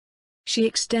Charlie. She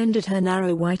extended her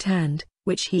narrow white hand,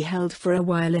 which he held for a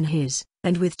while in his,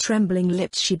 and with trembling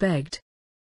lips she begged,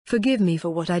 "Forgive me for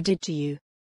what I did to you."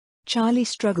 Charlie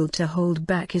struggled to hold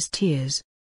back his tears.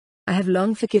 "I have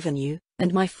long forgiven you,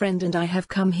 and my friend and I have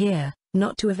come here,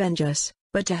 not to avenge us,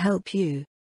 but to help you."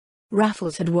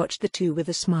 Raffles had watched the two with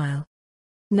a smile.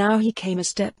 Now he came a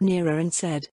step nearer and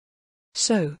said,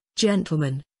 "So,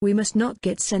 gentlemen, we must not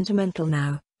get sentimental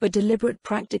now, but deliberate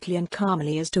practically and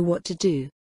calmly as to what to do."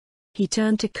 He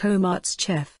turned to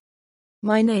Komartschev.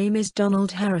 "My name is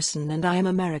Donald Harrison and I am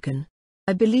American.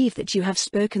 I believe that you have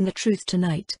spoken the truth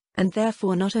tonight, and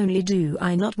therefore not only do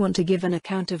I not want to give an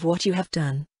account of what you have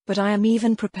done, but I am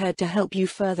even prepared to help you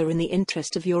further in the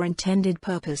interest of your intended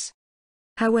purpose.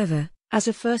 However, as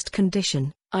a first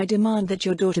condition, I demand that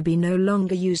your daughter be no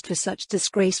longer used for such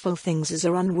disgraceful things as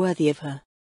are unworthy of her."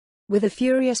 With a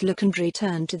furious look Andrei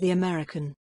turned to the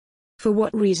American. "For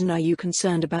what reason are you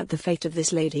concerned about the fate of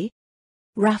this lady?"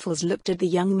 Raffles looked at the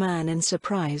young man in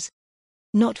surprise.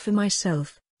 "Not for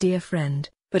myself, dear friend,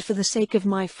 but for the sake of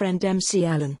my friend MC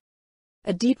Allen."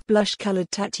 A deep blush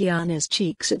colored Tatiana's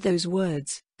cheeks at those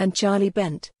words, and Charlie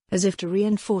bent, as if to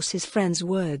reinforce his friend's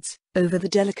words, over the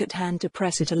delicate hand to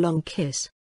press it a long kiss.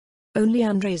 Only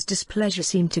Andrei's displeasure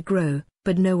seemed to grow,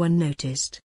 but no one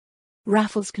noticed.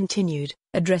 Raffles continued,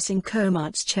 addressing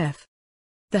Komartschev.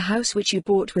 "The house which you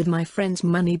bought with my friend's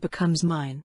money becomes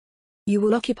mine. You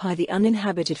will occupy the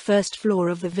uninhabited first floor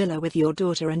of the villa with your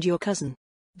daughter and your cousin.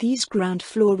 These ground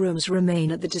floor rooms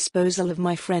remain at the disposal of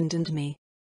my friend and me."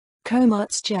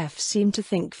 Komartschev seemed to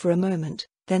think for a moment,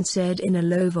 then said in a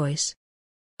low voice,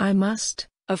 "I must,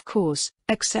 of course,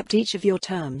 accept each of your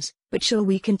terms, but shall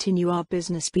we continue our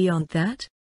business beyond that?"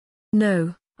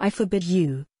 "No, I forbid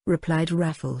you," replied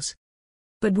Raffles.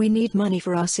 "But we need money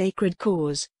for our sacred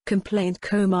cause," complained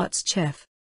Komartschev.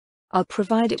 "I'll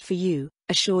provide it for you,"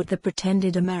 assured the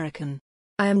pretended American.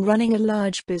 "I am running a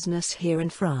large business here in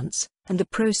France, and the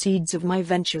proceeds of my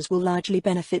ventures will largely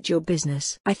benefit your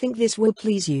business. I think this will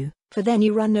please you, for then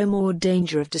you run no more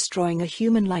danger of destroying a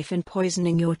human life and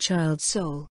poisoning your child's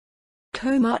soul."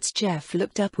 Komartschev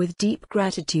looked up with deep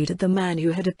gratitude at the man who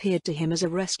had appeared to him as a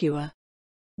rescuer.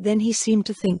 Then he seemed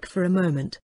to think for a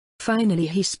moment. Finally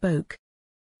he spoke.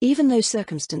 "Even though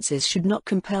circumstances should not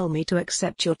compel me to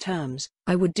accept your terms,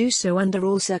 I would do so under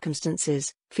all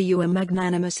circumstances, for you are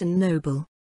magnanimous and noble.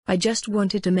 I just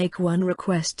wanted to make one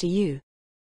request to you."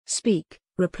 "Speak,"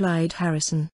 replied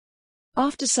Harrison.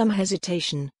 After some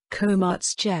hesitation,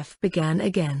 Komartschev began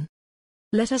again.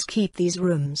 "Let us keep these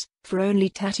rooms, for only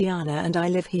Tatiana and I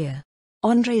live here.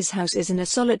 Andrei's house is in a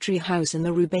solitary house in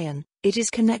the Rue Bayonne. It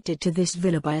is connected to this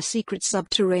villa by a secret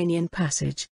subterranean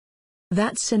passage."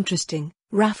 "That's interesting,"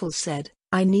 Raffles said.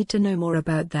 "I need to know more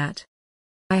about that."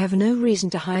 "I have no reason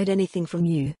to hide anything from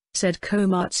you," said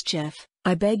Komartschev.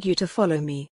 "I beg you to follow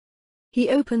me." He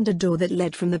opened a door that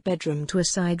led from the bedroom to a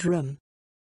side room.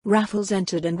 Raffles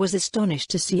entered and was astonished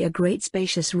to see a great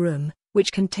spacious room,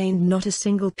 which contained not a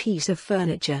single piece of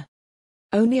furniture.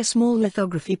 Only a small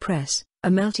lithography press, a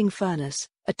melting furnace,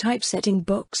 a typesetting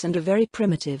box and a very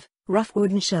primitive, rough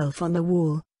wooden shelf on the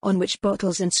wall, on which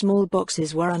bottles and small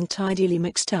boxes were untidily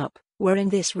mixed up, were in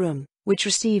this room, which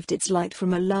received its light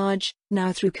from a large,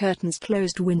 now through curtains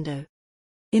closed window.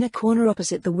 In a corner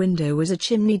opposite the window was a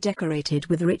chimney decorated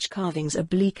with rich carvings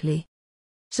obliquely.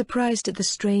 Surprised at the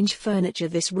strange furniture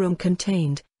this room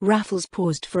contained, Raffles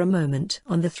paused for a moment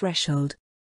on the threshold.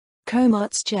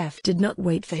 Komartschev did not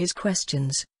wait for his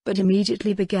questions, but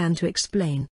immediately began to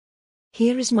explain.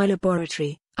 "Here is my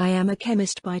laboratory. I am a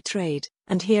chemist by trade,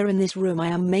 and here in this room I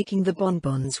am making the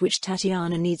bonbons which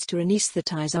Tatiana needs to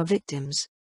anesthetize our victims.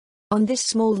 On this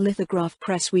small lithograph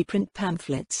press we print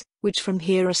pamphlets, which from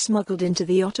here are smuggled into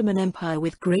the Ottoman Empire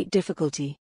with great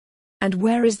difficulty." "And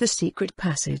where is the secret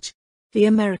passage?" the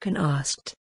American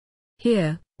asked.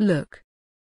 "Here, look."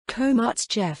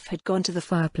 Komartschev had gone to the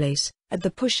fireplace. At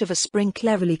the push of a spring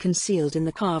cleverly concealed in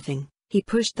the carving, he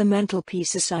pushed the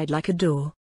mantelpiece aside like a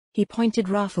door. He pointed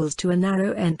Raffles to a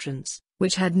narrow entrance,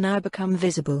 which had now become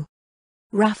visible.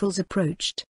 Raffles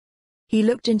approached. He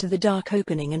looked into the dark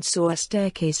opening and saw a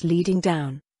staircase leading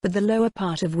down, but the lower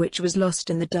part of which was lost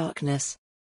in the darkness.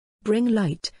 "Bring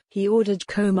light," he ordered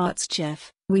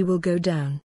Komartschev. "We will go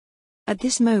down." At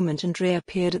this moment Andrei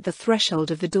appeared at the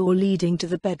threshold of the door leading to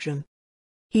the bedroom.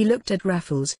 He looked at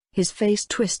Raffles, his face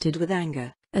twisted with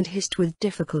anger, and hissed with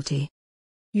difficulty.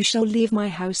 "You shall leave my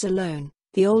house alone,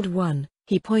 the old one."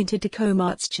 He pointed to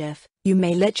Komartschev. "You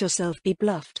may let yourself be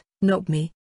bluffed, not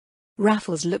me."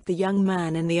 Raffles looked the young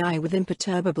man in the eye with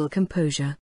imperturbable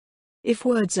composure. "If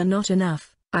words are not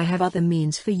enough, I have other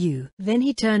means for you." Then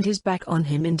he turned his back on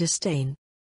him in disdain.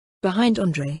 Behind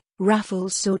Andre,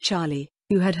 Raffles saw Charlie,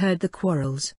 who had heard the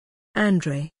quarrels.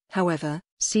 Andre, however,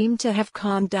 seemed to have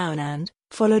calmed down and,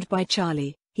 followed by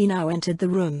Charlie, he now entered the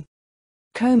room.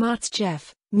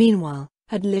 Komartsev, meanwhile,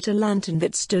 had lit a lantern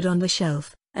that stood on the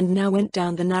shelf, and now went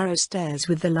down the narrow stairs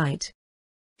with the light.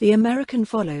 The American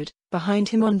followed, behind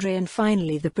him Andre and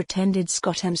finally the pretended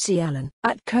Scott MC Allen.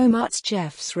 At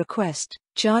Komartsev's request,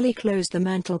 Charlie closed the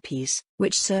mantelpiece,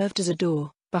 which served as a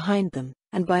door, behind them,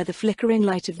 and by the flickering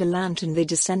light of the lantern they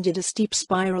descended a steep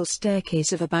spiral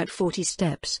staircase of about 40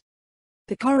 steps.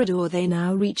 The corridor they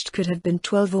now reached could have been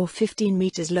 12 or 15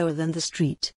 meters lower than the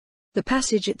street. The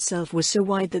passage itself was so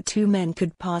wide that two men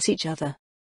could pass each other.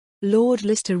 Lord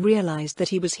Lister realized that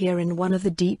he was here in one of the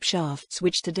deep shafts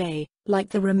which today, like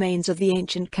the remains of the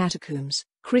ancient catacombs,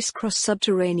 crisscross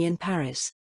subterranean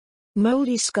Paris.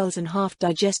 Mouldy skulls and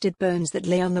half-digested bones that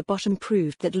lay on the bottom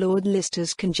proved that Lord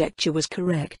Lister's conjecture was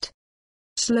correct.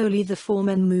 Slowly the four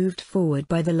men moved forward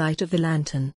by the light of the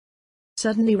lantern.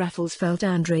 Suddenly Raffles felt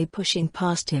Andre pushing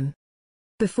past him.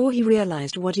 Before he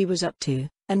realized what he was up to,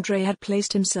 Andre had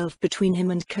placed himself between him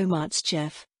and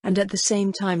Komartsev, and at the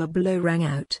same time a blow rang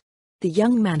out. The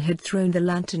young man had thrown the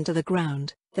lantern to the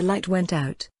ground, the light went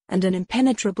out, and an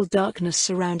impenetrable darkness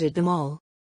surrounded them all.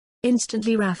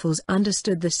 Instantly Raffles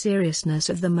understood the seriousness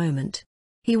of the moment.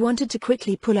 He wanted to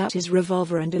quickly pull out his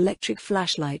revolver and electric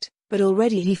flashlight, but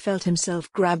already he felt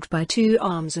himself grabbed by two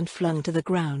arms and flung to the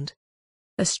ground.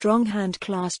 A strong hand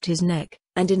clasped his neck,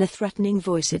 and in a threatening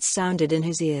voice it sounded in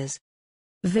his ears.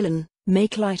 "Villain,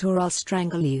 make light or I'll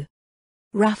strangle you."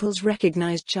 Raffles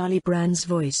recognized Charlie Brand's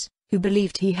voice, who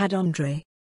believed he had Andre.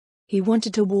 He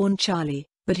wanted to warn Charlie,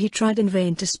 but he tried in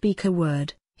vain to speak a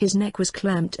word. His neck was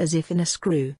clamped as if in a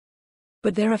screw.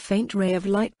 But there a faint ray of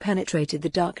light penetrated the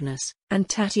darkness, and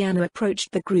Tatiana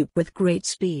approached the group with great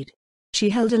speed. She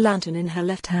held a lantern in her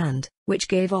left hand, which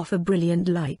gave off a brilliant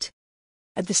light.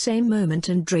 At the same moment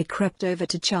Andre crept over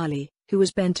to Charlie, who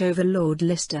was bent over Lord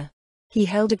Lister. He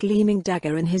held a gleaming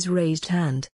dagger in his raised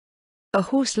hand. A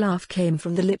hoarse laugh came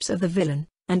from the lips of the villain,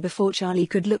 and before Charlie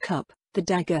could look up, the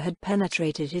dagger had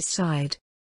penetrated his side.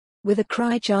 With a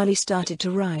cry Charlie started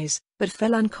to rise, but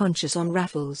fell unconscious on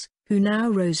Raffles, who now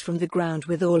rose from the ground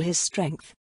with all his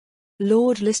strength.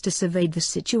 Lord Lister surveyed the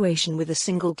situation with a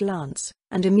single glance,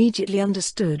 and immediately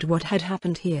understood what had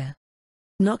happened here.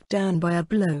 Knocked down by a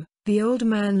blow, the old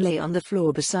man lay on the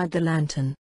floor beside the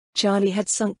lantern. Charlie had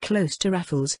sunk close to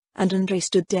Raffles, and Andre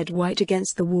stood dead white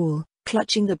against the wall,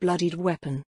 clutching the bloodied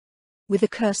weapon. With a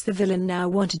curse the villain now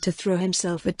wanted to throw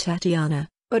himself at Tatiana,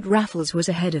 but Raffles was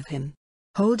ahead of him.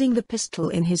 Holding the pistol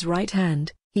in his right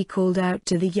hand, he called out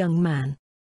to the young man.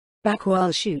 "Back or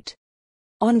I'll shoot."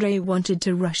 Andre wanted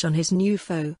to rush on his new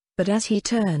foe, but as he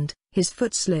turned, his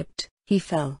foot slipped, he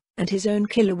fell, and his own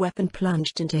killer weapon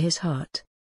plunged into his heart.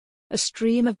 A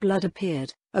stream of blood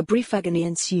appeared, a brief agony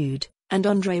ensued, and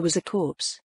Andre was a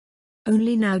corpse.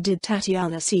 Only now did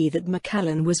Tatiana see that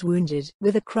McAllen was wounded.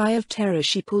 With a cry of terror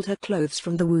she pulled her clothes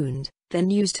from the wound,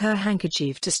 then used her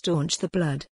handkerchief to staunch the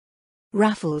blood.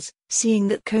 Raffles, seeing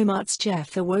that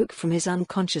Komartsev awoke from his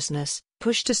unconsciousness,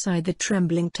 pushed aside the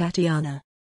trembling Tatiana.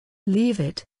 "Leave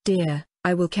it, dear,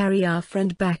 I will carry our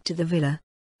friend back to the villa.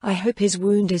 I hope his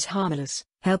wound is harmless.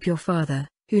 Help your father,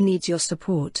 who needs your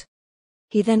support."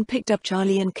 He then picked up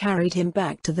Charlie and carried him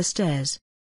back to the stairs.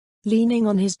 Leaning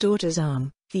on his daughter's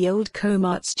arm, the old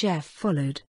Komartsev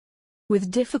followed.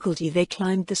 With difficulty they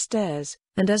climbed the stairs,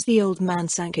 and as the old man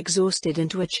sank exhausted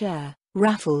into a chair,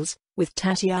 Raffles, with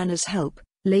Tatiana's help,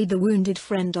 laid the wounded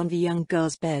friend on the young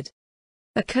girl's bed.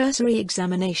 A cursory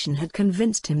examination had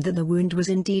convinced him that the wound was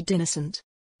indeed innocent.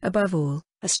 Above all,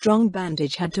 a strong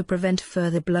bandage had to prevent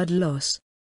further blood loss.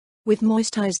 With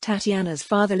moist eyes Tatiana's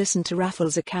father listened to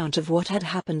Raffles' account of what had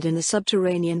happened in the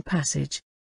subterranean passage.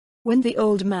 When the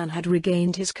old man had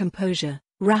regained his composure,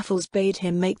 Raffles bade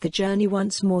him make the journey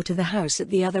once more to the house at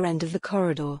the other end of the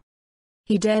corridor.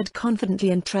 He dared confidently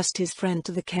entrust his friend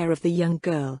to the care of the young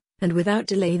girl, and without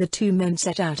delay the two men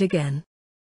set out again.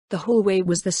 The hallway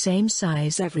was the same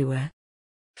size everywhere.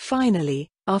 Finally,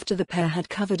 after the pair had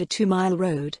covered a 2-mile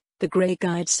road, the grey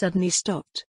guide suddenly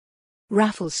stopped.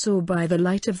 Raffles saw by the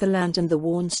light of the lantern the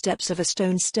worn steps of a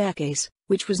stone staircase,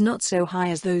 which was not so high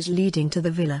as those leading to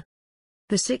the villa.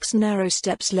 The 6 narrow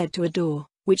steps led to a door,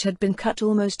 which had been cut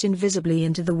almost invisibly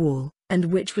into the wall, and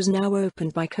which was now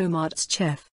opened by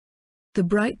Komartsev. The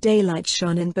bright daylight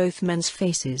shone in both men's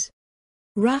faces.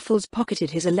 Raffles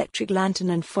pocketed his electric lantern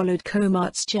and followed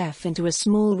Komartsev into a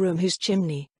small room whose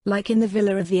chimney, like in the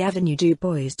villa of the Avenue du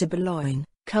Bois de Boulogne,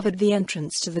 covered the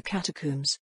entrance to the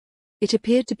catacombs. It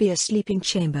appeared to be a sleeping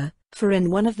chamber, for in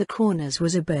one of the corners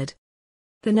was a bed.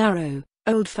 The narrow,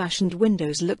 old-fashioned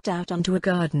windows looked out onto a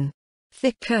garden.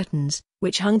 Thick curtains,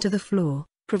 which hung to the floor,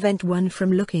 prevent one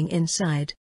from looking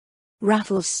inside.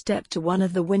 Raffles stepped to one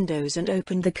of the windows and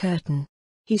opened the curtain.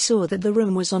 He saw that the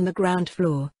room was on the ground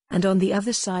floor, and on the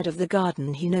other side of the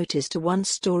garden he noticed a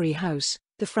one-story house,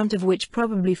 the front of which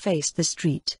probably faced the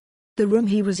street. The room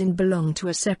he was in belonged to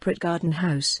a separate garden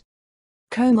house.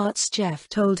 Komartsev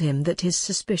told him that his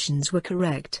suspicions were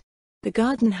correct. The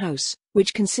garden house,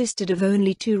 which consisted of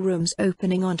only 2 rooms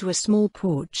opening onto a small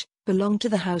porch, belonged to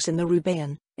the house in the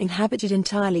Rubaiyat, inhabited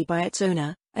entirely by its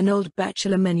owner, an old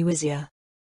bachelor menuisier.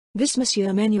 This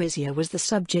Monsieur Menuisier was the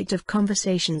subject of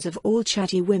conversations of all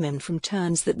chatty women from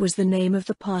Turns. That was the name of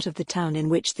the part of the town in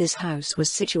which this house was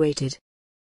situated.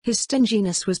 His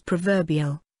stinginess was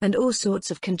proverbial, and all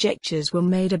sorts of conjectures were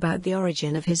made about the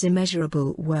origin of his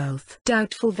immeasurable wealth.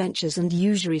 Doubtful ventures and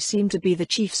usury seemed to be the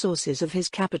chief sources of his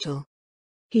capital.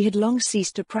 He had long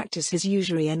ceased to practice his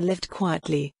usury and lived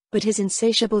quietly, but his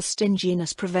insatiable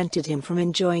stinginess prevented him from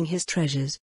enjoying his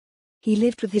treasures. He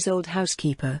lived with his old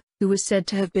housekeeper, who was said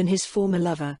to have been his former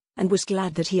lover, and was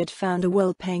glad that he had found a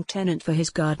well-paying tenant for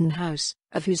his garden house,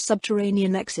 of whose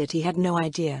subterranean exit he had no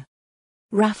idea.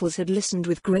 Raffles had listened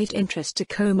with great interest to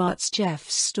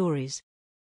Komartsev's stories.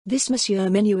 This Monsieur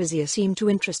Menuisier seemed to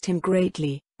interest him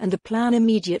greatly, and the plan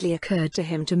immediately occurred to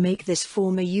him to make this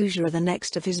former usurer the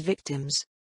next of his victims.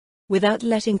 Without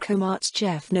letting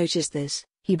Komartsev notice this,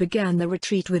 he began the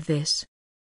retreat with this.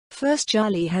 First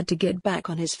Charlie had to get back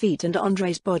on his feet and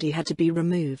Andrei's body had to be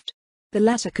removed. The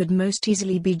latter could most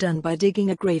easily be done by digging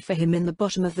a grave for him in the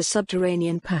bottom of the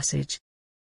subterranean passage.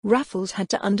 Raffles had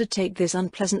to undertake this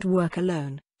unpleasant work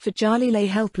alone, for Charlie lay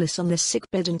helpless on the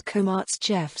sickbed and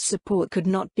Komartsev's support could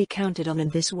not be counted on in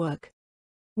this work.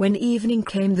 When evening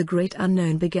came, the great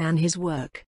unknown began his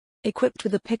work. Equipped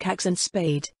with a pickaxe and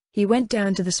spade, he went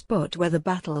down to the spot where the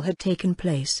battle had taken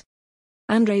place.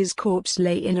 Andrei's corpse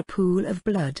lay in a pool of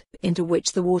blood, into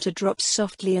which the water drops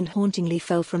softly and hauntingly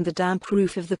fell from the damp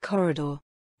roof of the corridor.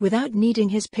 Without needing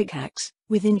his pickaxe,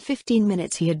 within 15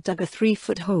 minutes he had dug a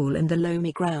 3-foot hole in the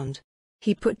loamy ground.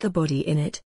 He put the body in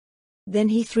it. Then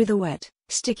he threw the wet,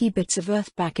 sticky bits of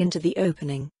earth back into the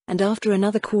opening, and after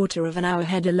another quarter of an hour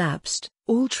had elapsed,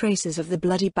 all traces of the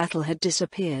bloody battle had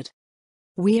disappeared.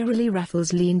 Wearily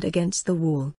Raffles leaned against the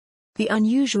wall. The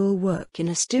unusual work in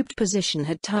a stooped position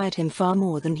had tired him far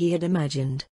more than he had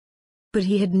imagined. But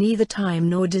he had neither time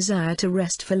nor desire to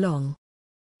rest for long.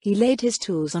 He laid his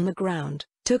tools on the ground,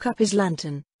 took up his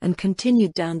lantern, and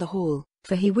continued down the hall,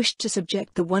 for he wished to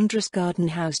subject the wondrous garden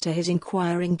house to his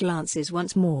inquiring glances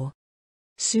once more.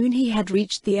 Soon he had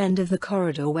reached the end of the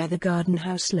corridor where the garden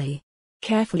house lay.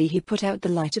 Carefully he put out the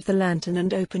light of the lantern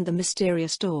and opened the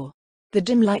mysterious door. The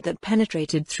dim light that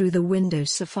penetrated through the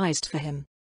windows sufficed for him.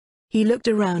 He looked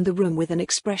around the room with an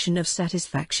expression of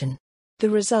satisfaction. The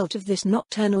result of this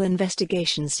nocturnal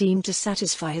investigation seemed to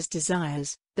satisfy his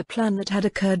desires. The plan that had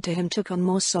occurred to him took on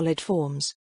more solid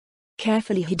forms.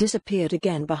 Carefully he disappeared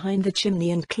again behind the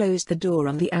chimney and closed the door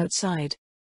on the outside.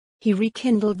 He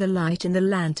rekindled the light in the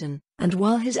lantern, and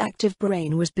while his active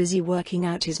brain was busy working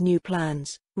out his new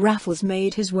plans, Raffles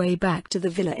made his way back to the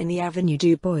villa in the Avenue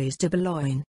du Bois de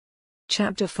Boulogne.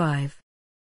 Chapter 5.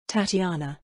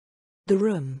 Tatiana. The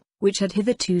room, which had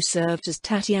hitherto served as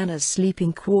Tatiana's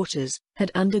sleeping quarters,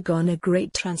 had undergone a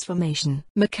great transformation.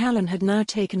 McCallan had now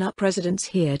taken up residence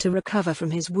here to recover from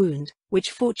his wound,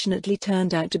 which fortunately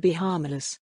turned out to be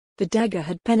harmless. The dagger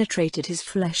had penetrated his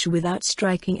flesh without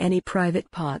striking any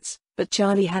private parts, but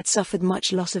Charlie had suffered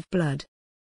much loss of blood.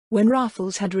 When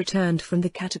Raffles had returned from the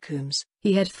catacombs,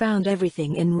 he had found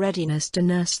everything in readiness to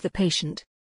nurse the patient.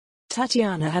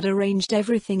 Tatiana had arranged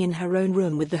everything in her own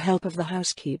room with the help of the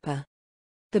housekeeper.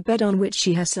 The bed on which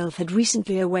she herself had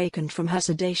recently awakened from her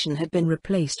sedation had been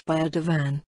replaced by a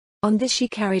divan. On this she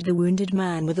carried the wounded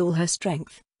man with all her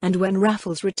strength, and when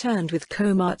Raffles returned with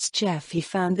Komartsev he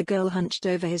found the girl hunched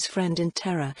over his friend in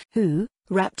terror, who,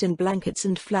 wrapped in blankets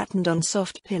and flattened on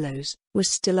soft pillows, was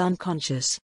still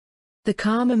unconscious. The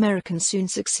calm American soon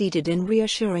succeeded in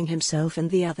reassuring himself and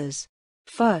the others.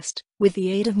 First, with the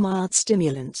aid of mild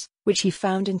stimulants, which he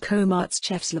found in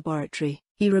Komartsev's laboratory,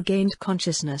 he regained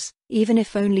consciousness, even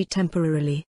if only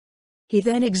temporarily. He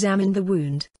then examined the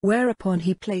wound, whereupon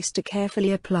he placed a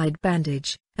carefully applied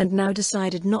bandage, and now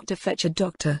decided not to fetch a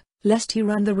doctor, lest he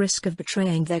run the risk of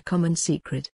betraying their common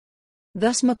secret.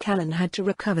 Thus McCallan had to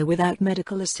recover without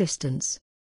medical assistance.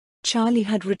 Charlie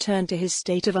had returned to his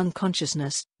state of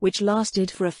unconsciousness, which lasted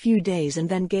for a few days and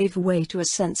then gave way to a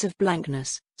sense of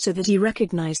blankness, so that he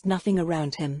recognized nothing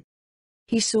around him.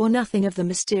 He saw nothing of the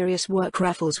mysterious work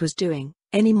Raffles was doing,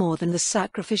 any more than the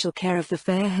sacrificial care of the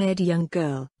fair-haired young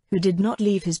girl, who did not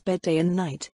leave his bed day and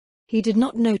night. He did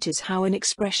not notice how an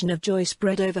expression of joy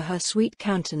spread over her sweet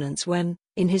countenance when,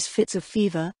 in his fits of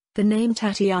fever, the name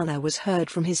Tatiana was heard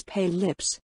from his pale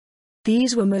lips.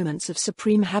 These were moments of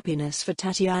supreme happiness for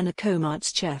Tatiana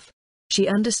Komartsev. She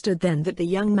understood then that the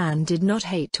young man did not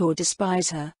hate or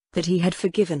despise her, that he had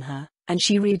forgiven her, and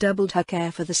she redoubled her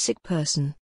care for the sick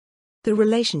person. The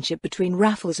relationship between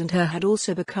Raffles and her had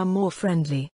also become more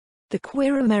friendly. The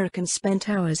queer American spent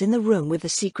hours in the room with the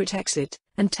secret exit,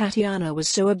 and Tatiana was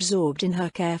so absorbed in her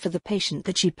care for the patient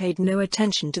that she paid no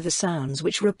attention to the sounds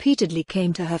which repeatedly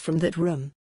came to her from that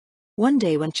room. One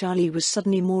day when Charlie was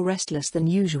suddenly more restless than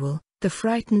usual, the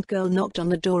frightened girl knocked on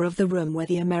the door of the room where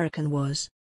the American was.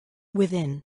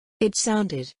 Within, it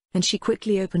sounded, and she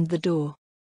quickly opened the door.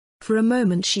 For a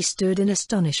moment she stood in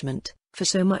astonishment, for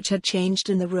so much had changed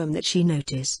in the room that she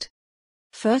noticed.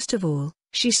 First of all,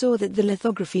 she saw that the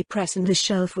lithography press and the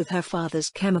shelf with her father's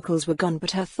chemicals were gone,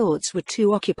 but her thoughts were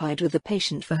too occupied with the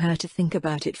patient for her to think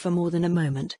about it for more than a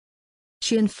moment.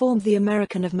 She informed the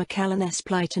American of McCallan's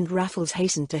plight, and Raffles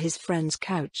hastened to his friend's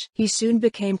couch. He soon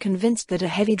became convinced that a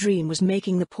heavy dream was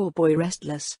making the poor boy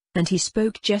restless, and he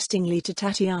spoke jestingly to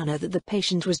Tatiana that the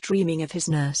patient was dreaming of his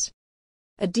nurse.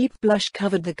 A deep blush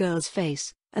covered the girl's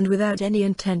face, and without any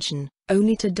intention,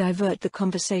 only to divert the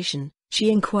conversation,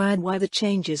 she inquired why the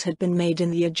changes had been made in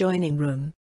the adjoining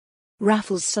room.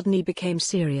 Raffles suddenly became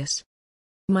serious.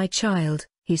 "My child,"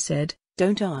 he said,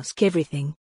 "don't ask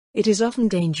everything. It is often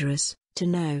dangerous to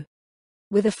know."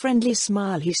 With a friendly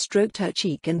smile he stroked her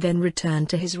cheek and then returned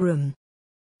to his room.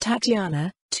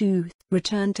 Tatiana, too,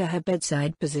 returned to her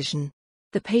bedside position.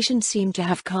 The patient seemed to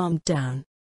have calmed down.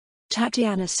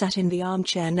 Tatiana sat in the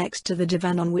armchair next to the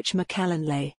divan on which McCallan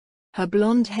lay. Her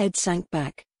blonde head sank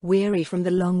back, weary from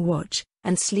the long watch,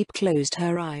 and sleep closed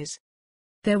her eyes.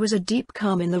 There was a deep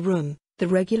calm in the room. The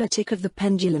regular tick of the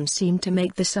pendulum seemed to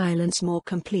make the silence more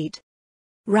complete.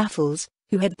 Raffles,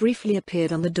 who had briefly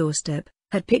appeared on the doorstep,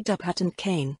 had picked up hat and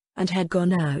cane, and had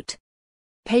gone out.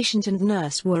 Patient and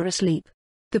nurse were asleep.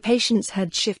 The patient's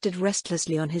head shifted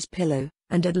restlessly on his pillow,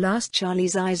 and at last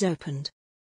Charlie's eyes opened.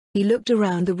 He looked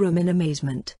around the room in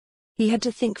amazement. He had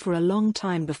to think for a long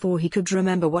time before he could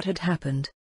remember what had happened.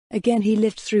 Again he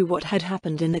lived through what had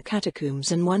happened in the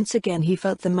catacombs, and once again he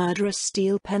felt the murderous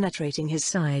steel penetrating his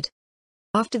side.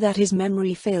 After that his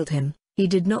memory failed him. He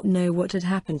did not know what had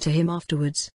happened to him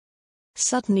afterwards.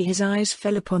 Suddenly his eyes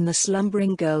fell upon the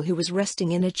slumbering girl who was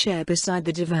resting in a chair beside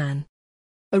the divan.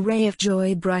 A ray of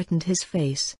joy brightened his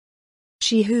face.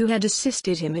 She who had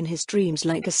assisted him in his dreams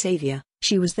like a savior,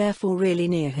 she was therefore really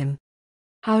near him.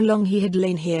 How long he had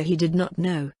lain here he did not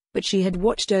know, but she had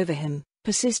watched over him,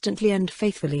 persistently and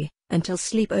faithfully, until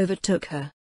sleep overtook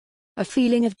her. A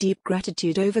feeling of deep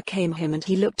gratitude overcame him, and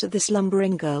he looked at the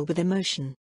slumbering girl with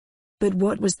emotion. But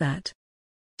what was that?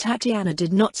 Tatiana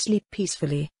did not sleep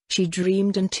peacefully. She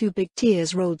dreamed, and two big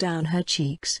tears rolled down her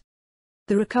cheeks.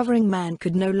 The recovering man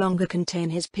could no longer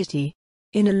contain his pity.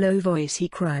 In a low voice he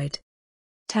cried,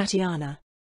 "Tatiana!"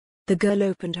 The girl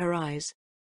opened her eyes.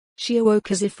 She awoke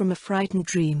as if from a frightened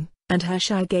dream, and her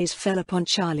shy gaze fell upon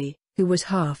Charlie, who was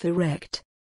half erect.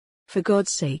 "For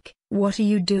God's sake, what are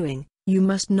you doing? You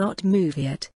must not move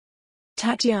yet."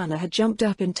 Tatiana had jumped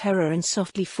up in terror and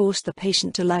softly forced the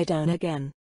patient to lie down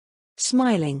again.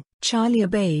 Smiling, Charlie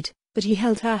obeyed, but he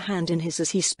held her hand in his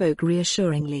as he spoke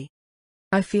reassuringly.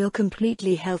 "I feel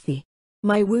completely healthy.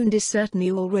 My wound is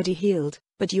certainly already healed,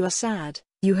 but you are sad.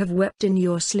 You have wept in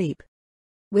your sleep."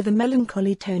 With a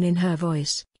melancholy tone in her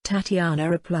voice, Tatiana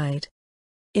replied,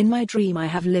 "In my dream I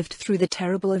have lived through the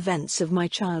terrible events of my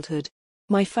childhood.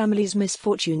 My family's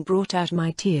misfortune brought out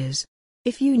my tears.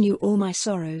 If you knew all my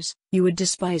sorrows, you would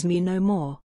despise me no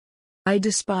more." "I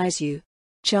despise you."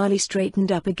 Charlie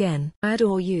straightened up again. "I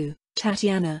adore you,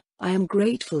 Tatiana. I am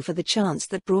grateful for the chance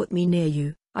that brought me near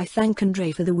you. I thank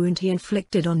Andrei for the wound he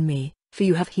inflicted on me, for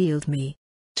you have healed me.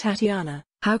 Tatiana,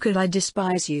 how could I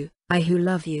despise you, I who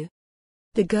love you?"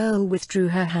 The girl withdrew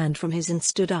her hand from his and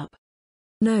stood up.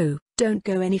 "No, don't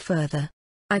go any further.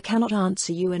 I cannot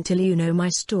answer you until you know my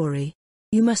story.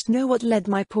 You must know what led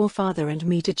my poor father and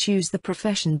me to choose the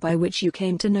profession by which you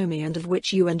came to know me and of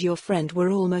which you and your friend were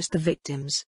almost the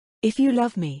victims. If you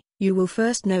love me, you will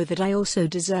first know that I also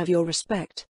deserve your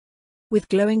respect." With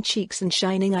glowing cheeks and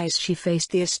shining eyes she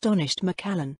faced the astonished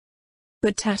McCallan.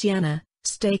 "But Tatiana,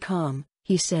 stay calm,"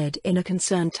 he said in a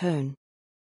concerned tone.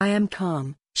 "I am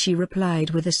calm," she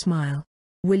replied with a smile.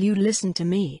 "Will you listen to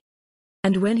me?"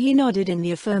 And when he nodded in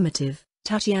the affirmative,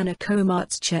 Tatiana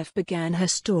Komartsev began her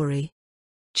story.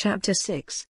 Chapter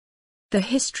 6. The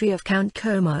history of Count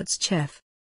Komartschev.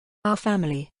 Our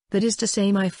family, that is to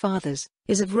say my father's,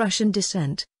 is of Russian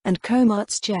descent, and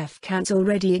Komartschev counts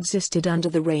already existed under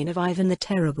the reign of Ivan the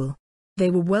Terrible.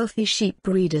 They were wealthy sheep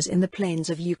breeders in the plains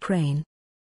of Ukraine.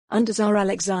 Under Tsar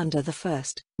Alexander I,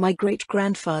 my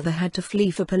great-grandfather had to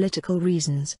flee for political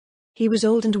reasons. He was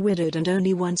old and widowed and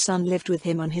only one son lived with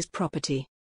him on his property.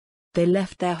 They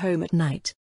left their home at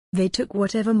night. They took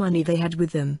whatever money they had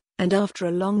with them, and after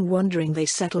a long wandering they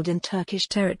settled in Turkish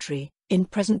territory, in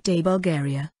present-day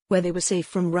Bulgaria, where they were safe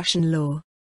from Russian law.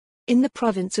 In the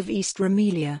province of East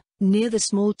Rumelia, near the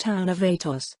small town of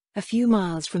Atos, a few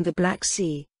miles from the Black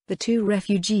Sea, the two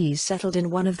refugees settled in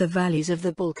one of the valleys of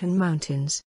the Balkan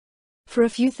Mountains. For a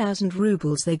few thousand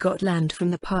rubles they got land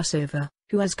from the Passover,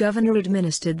 who as governor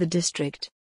administered the district.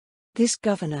 This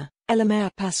governor, Elimir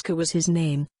Pascha was his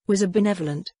name, was a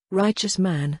benevolent, righteous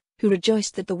man, who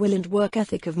rejoiced that the will and work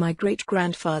ethic of my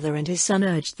great-grandfather and his son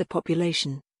urged the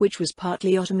population, which was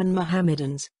partly Ottoman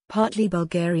Mohammedans, partly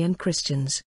Bulgarian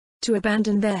Christians, to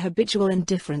abandon their habitual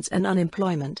indifference and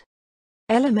unemployment.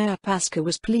 Elimir Pascha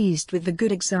was pleased with the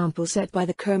good example set by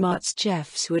the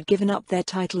Komartschevs who had given up their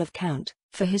title of count,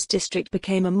 for his district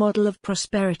became a model of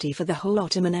prosperity for the whole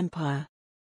Ottoman Empire.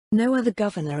 No other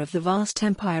governor of the vast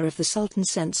empire of the Sultan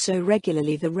sent so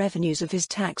regularly the revenues of his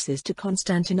taxes to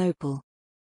Constantinople.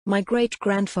 My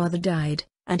great-grandfather died,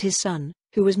 and his son,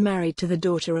 who was married to the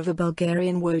daughter of a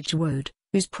Bulgarian Wojewode,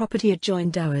 whose property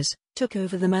adjoined ours, took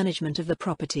over the management of the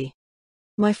property.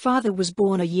 My father was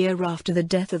born a year after the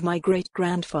death of my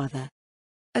great-grandfather.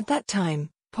 At that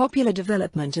time, popular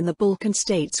development in the Balkan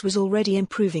states was already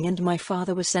improving and my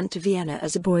father was sent to Vienna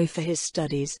as a boy for his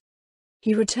studies.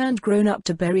 He returned grown up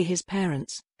to bury his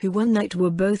parents, who one night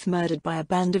were both murdered by a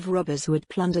band of robbers who had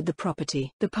plundered the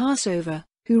property. The Passover,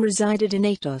 who resided in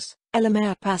Atos,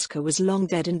 Elimir Pascha was long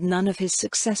dead and none of his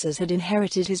successors had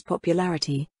inherited his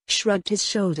popularity, shrugged his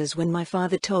shoulders when my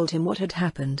father told him what had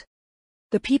happened.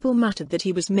 The people muttered that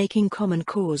he was making common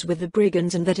cause with the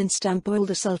brigands and that in Stamboul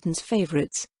the Sultan's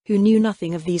favorites, who knew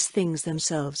nothing of these things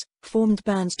themselves, formed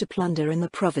bands to plunder in the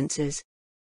provinces.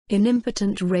 In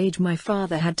impotent rage my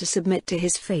father had to submit to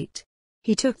his fate.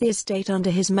 He took the estate under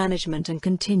his management and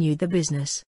continued the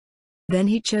business. Then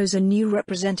he chose a new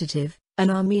representative, an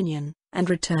Armenian, and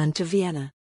returned to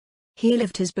Vienna. Here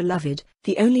lived his beloved,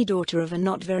 the only daughter of a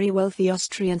not very wealthy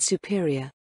Austrian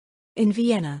superior. In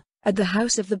Vienna, at the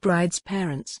house of the bride's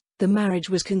parents, the marriage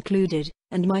was concluded,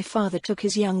 and my father took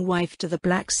his young wife to the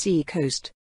Black Sea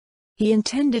coast. He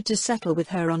intended to settle with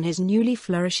her on his newly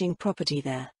flourishing property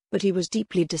there, but he was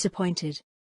deeply disappointed.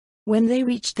 When they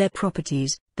reached their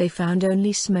properties, they found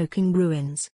only smoking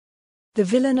ruins. The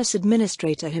villainous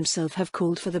administrator himself have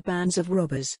called for the bands of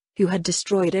robbers, who had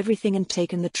destroyed everything and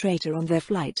taken the traitor on their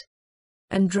flight.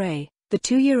 Andrei, the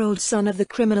 2-year-old son of the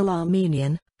criminal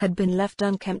Armenian, had been left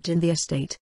unkempt in the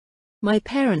estate. My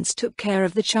parents took care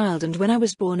of the child and when I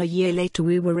was born a year later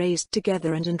we were raised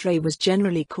together and Andrei was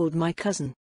generally called my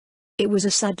cousin. It was a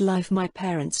sad life my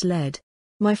parents led.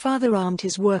 My father armed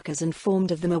his workers and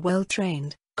formed of them a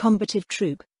well-trained, combative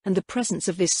troop, and the presence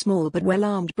of this small but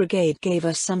well-armed brigade gave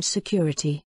us some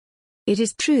security. It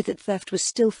is true that theft was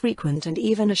still frequent and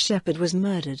even a shepherd was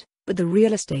murdered, but the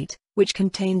real estate, which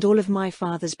contained all of my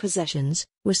father's possessions,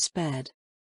 was spared.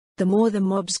 The more the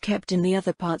mobs kept in the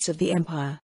other parts of the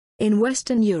empire. In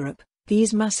Western Europe,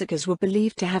 these massacres were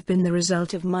believed to have been the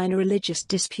result of minor religious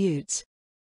disputes.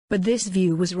 But this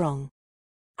view was wrong.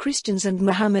 Christians and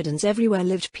Mohammedans everywhere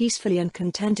lived peacefully and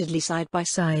contentedly side by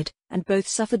side, and both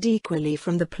suffered equally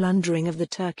from the plundering of the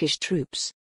Turkish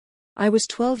troops. I was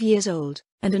 12 years old,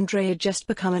 and Andrei had just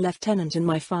become a lieutenant in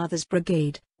my father's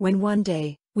brigade, when one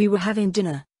day, we were having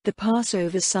dinner, the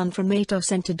Passover's son from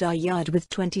Atos entered our yard with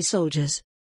 20 soldiers.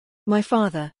 My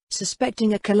father,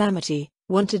 suspecting a calamity,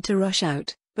 wanted to rush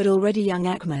out, but already young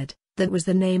Ahmed, that was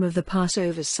the name of the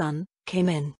Passover's son, came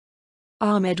in.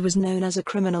 Ahmed was known as a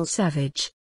criminal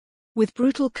savage. With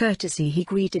brutal courtesy he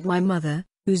greeted my mother,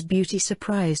 whose beauty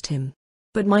surprised him.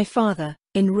 But my father,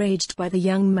 enraged by the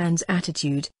young man's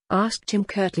attitude, asked him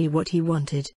curtly what he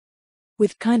wanted.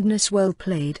 With kindness well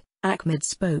played, Ahmed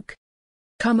spoke.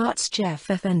 Komartschev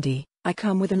Effendi, I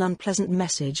come with an unpleasant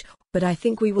message, but I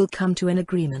think we will come to an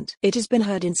agreement. It has been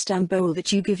heard in Stamboul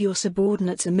that you give your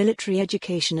subordinates a military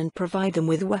education and provide them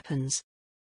with weapons.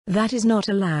 That is not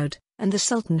allowed, and the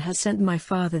Sultan has sent my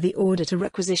father the order to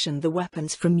requisition the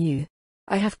weapons from you.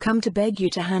 I have come to beg you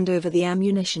to hand over the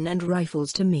ammunition and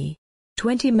rifles to me.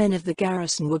 20 men of the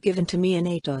garrison were given to me in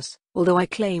Atos, although I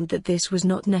claimed that this was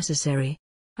not necessary.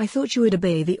 I thought you would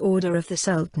obey the order of the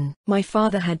Sultan. My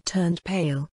father had turned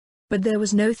pale. But there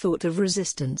was no thought of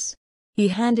resistance. He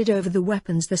handed over the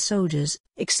weapons the soldiers,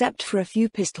 except for a few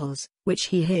pistols, which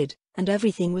he hid, and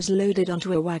everything was loaded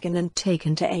onto a wagon and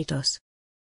taken to Athos.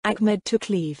 Ahmed took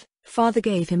leave. Father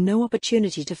gave him no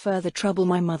opportunity to further trouble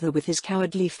my mother with his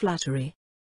cowardly flattery.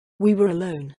 We were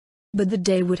alone. But the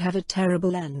day would have a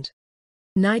terrible end.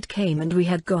 Night came and we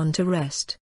had gone to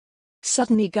rest.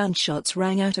 Suddenly gunshots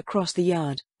rang out across the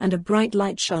yard, and a bright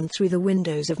light shone through the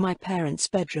windows of my parents'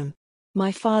 bedroom.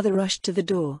 My father rushed to the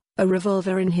door, a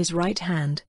revolver in his right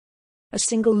hand. A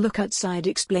single look outside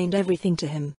explained everything to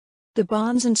him. The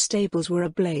barns and stables were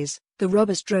ablaze, the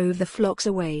robbers drove the flocks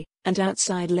away, and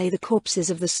outside lay the corpses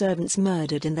of the servants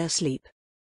murdered in their sleep.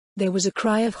 There was a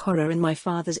cry of horror in my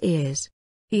father's ears.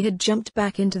 He had jumped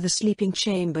back into the sleeping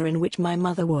chamber in which my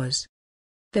mother was.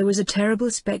 There was a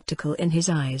terrible spectacle in his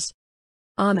eyes.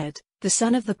 Ahmed, the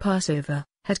son of the Passover,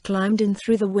 had climbed in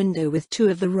through the window with two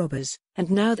of the robbers, and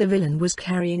now the villain was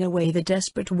carrying away the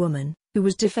desperate woman, who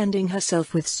was defending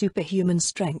herself with superhuman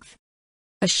strength.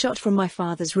 A shot from my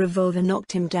father's revolver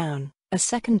knocked him down, a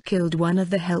second killed one of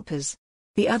the helpers.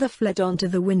 The other fled onto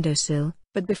the windowsill,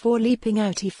 but before leaping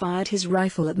out he fired his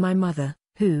rifle at my mother,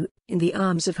 who, in the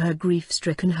arms of her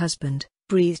grief-stricken husband,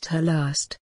 breathed her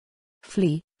last.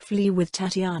 "Flee, flee with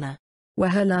Tatiana," were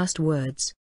her last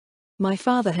words. My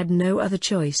father had no other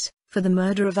choice, for the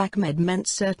murder of Ahmed meant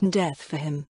certain death for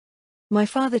him. My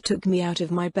father took me out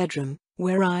of my bedroom,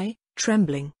 where I,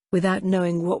 trembling, without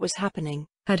knowing what was happening,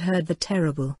 had heard the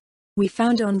terrible. We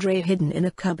found André hidden in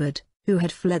a cupboard, who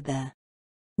had fled there.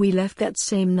 We left that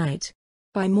same night.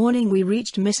 By morning we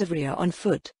reached Misavria on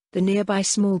foot, the nearby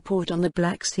small port on the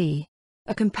Black Sea.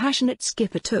 A compassionate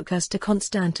skipper took us to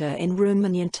Constanta in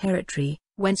Romanian territory,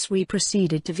 whence we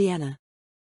proceeded to Vienna.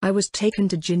 I was taken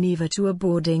to Geneva to a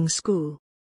boarding school.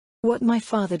 What my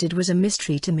father did was a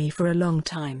mystery to me for a long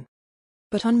time.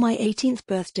 But on my 18th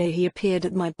birthday he appeared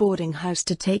at my boarding house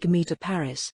to take me to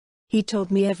Paris. He told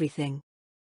me everything.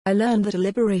 I learned that a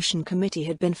liberation committee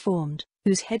had been formed,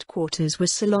 whose headquarters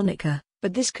was Salonika,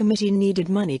 but this committee needed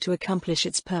money to accomplish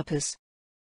its purpose.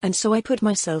 And so I put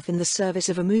myself in the service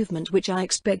of a movement which I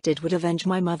expected would avenge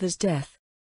my mother's death.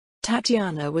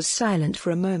 Tatiana was silent for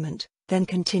a moment, then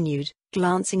continued,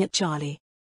 glancing at Charlie.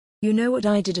 "You know what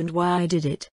I did and why I did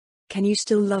it. Can you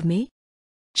still love me?"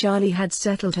 Charlie had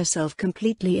settled herself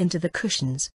completely into the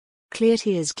cushions. Clear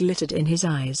tears glittered in his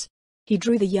eyes. He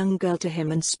drew the young girl to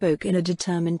him and spoke in a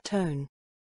determined tone.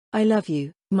 "I love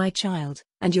you, my child,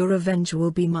 and your revenge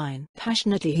will be mine."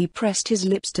 Passionately he pressed his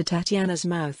lips to Tatiana's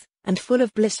mouth, and full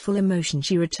of blissful emotion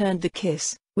she returned the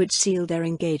kiss, which sealed their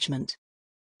engagement.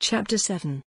 Chapter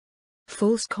 7.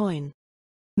 False Coin.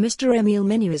 Mr. Émile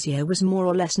Menuisier was more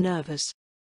or less nervous.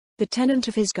 The tenant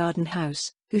of his garden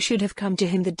house, who should have come to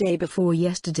him the day before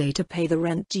yesterday to pay the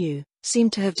rent due,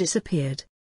 seemed to have disappeared.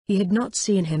 He had not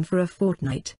seen him for a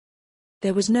fortnight.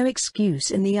 There was no excuse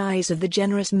in the eyes of the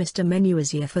generous Mr.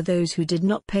 Menuisier for those who did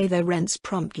not pay their rents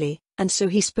promptly, and so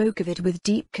he spoke of it with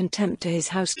deep contempt to his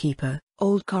housekeeper,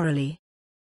 old Coralie.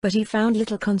 But he found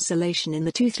little consolation in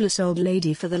the toothless old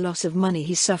lady for the loss of money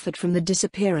he suffered from the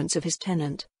disappearance of his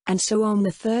tenant, and so on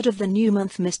the 3rd of the new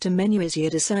month Mr.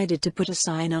 Menuisier decided to put a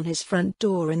sign on his front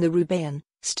door in the Rue Bayonne,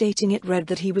 stating it read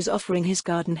that he was offering his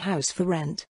garden house for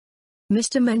rent.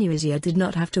 Mr. Menuisier did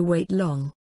not have to wait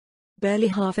long. Barely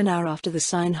half an hour after the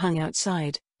sign hung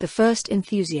outside, the first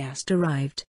enthusiast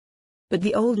arrived. But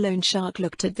the old loan shark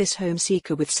looked at this home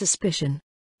seeker with suspicion.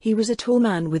 He was a tall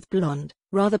man with blonde,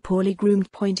 rather poorly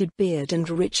groomed pointed beard and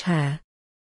rich hair.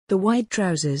 The wide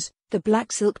trousers, the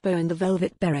black silk bow and the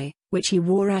velvet beret, which he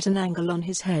wore at an angle on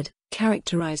his head,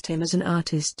 characterized him as an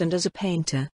artist and as a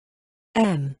painter.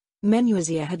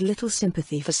 Menuisier had little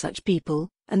sympathy for such people,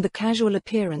 and the casual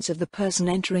appearance of the person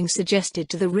entering suggested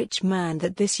to the rich man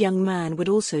that this young man would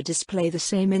also display the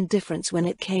same indifference when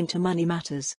it came to money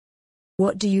matters.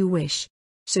 "What do you wish?"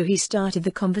 So he started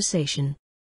the conversation.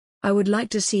 "I would like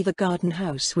to see the garden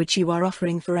house which you are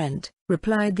offering for rent,"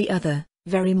 replied the other,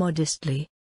 very modestly.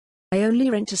 "I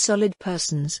only rent to solid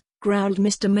persons," growled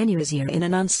Mr. Menuisier in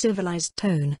an uncivilized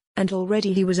tone, and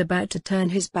already he was about to turn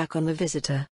his back on the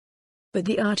visitor. But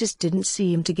the artist didn't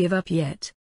seem to give up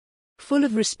yet. Full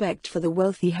of respect for the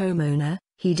wealthy homeowner,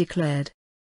 he declared,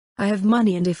 "I have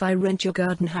money, and if I rent your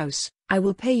garden house, I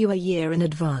will pay you a year in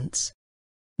advance."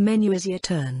 Menuisier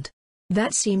turned.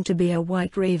 That seemed to be a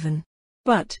white raven.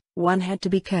 But one had to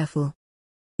be careful.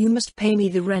 "You must pay me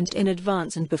the rent in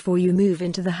advance and before you move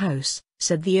into the house,"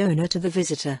 said the owner to the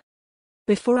visitor.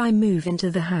 "Before I move into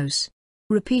the house,"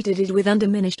 repeated it with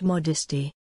undiminished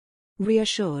modesty.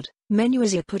 Reassured,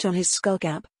 Menuisier put on his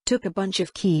skullcap, took a bunch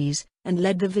of keys, and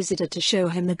led the visitor to show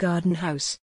him the garden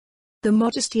house. The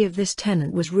modesty of this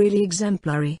tenant was really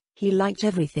exemplary. He liked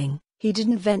everything, He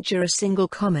didn't venture a single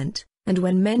comment, and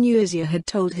when Menuisier had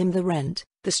told him the rent,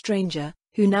 the stranger,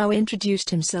 who now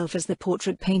introduced himself as the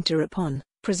portrait painter upon,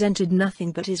 presented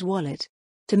nothing but his wallet.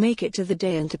 To make it to the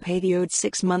day and to pay the owed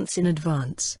 6 months in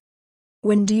advance.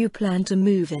 "When do you plan to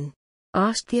move in?"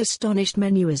 asked the astonished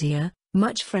Menuisier,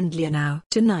 much friendlier now.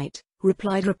 "Tonight,"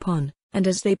 replied Rapon, and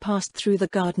as they passed through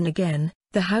the garden again,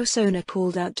 the house owner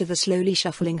called out to the slowly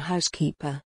shuffling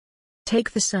housekeeper. "Take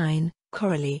the sign,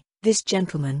 Coralie, this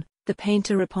gentleman, the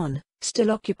painter Rapon,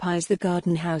 still occupies the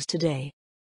garden house today."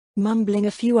 Mumbling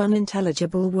a few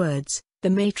unintelligible words, the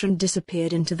matron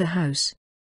disappeared into the house.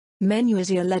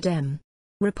 Menuisier led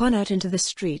Rapon out into the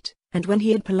street, and when he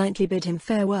had politely bid him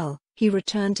farewell, he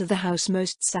returned to the house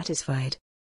most satisfied.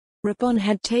 Rapon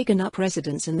had taken up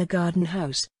residence in the garden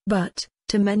house, but,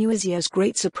 to Menuisier's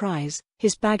great surprise,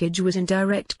 his baggage was in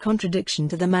direct contradiction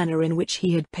to the manner in which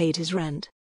he had paid his rent.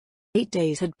 8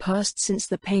 days had passed since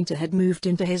the painter had moved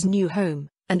into his new home,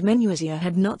 and Menuisier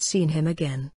had not seen him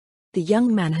again. The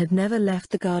young man had never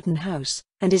left the garden house,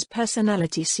 and his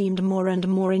personality seemed more and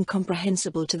more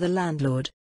incomprehensible to the landlord.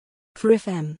 For if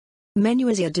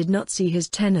Menuisier did not see his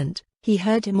tenant, he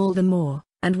heard him all the more,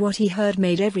 and what he heard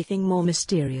made everything more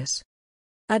mysterious.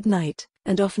 At night,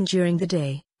 and often during the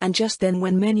day, and just then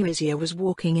when Menuisier was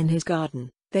walking in his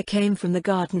garden, there came from the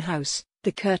garden house,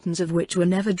 the curtains of which were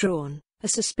never drawn, a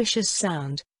suspicious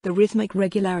sound, the rhythmic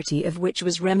regularity of which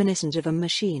was reminiscent of a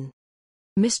machine.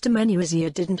 Mr.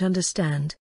 Menuisier didn't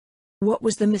understand. What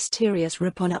was the mysterious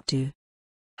Rapon up to?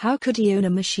 How could he own a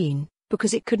machine,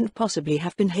 because it couldn't possibly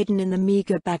have been hidden in the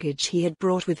meager baggage he had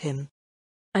brought with him?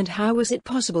 And how was it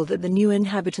possible that the new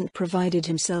inhabitant provided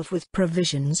himself with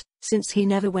provisions, since he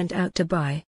never went out to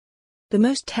buy? The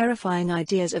most terrifying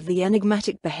ideas of the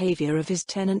enigmatic behavior of his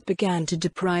tenant began to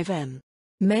deprive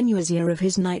Menuisier of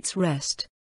his night's rest.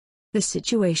 The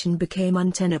situation became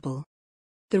untenable.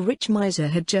 The rich miser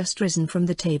had just risen from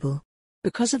the table.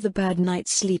 Because of the bad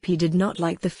night's sleep he did not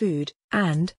like the food,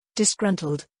 and,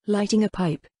 disgruntled, lighting a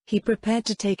pipe, he prepared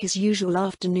to take his usual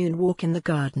afternoon walk in the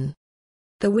garden.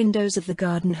 The windows of the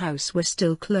garden house were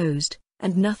still closed,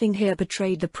 and nothing here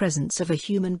betrayed the presence of a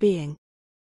human being.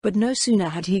 But no sooner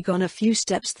had he gone a few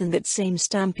steps than that same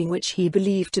stamping which he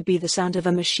believed to be the sound of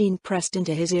a machine pressed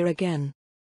into his ear again.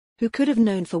 Who could have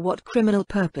known for what criminal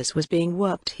purpose was being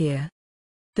worked here?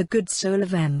 The good soul of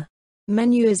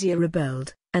Menuisier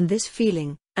rebelled, and this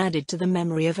feeling, added to the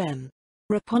memory of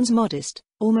Rapon's modest,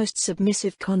 almost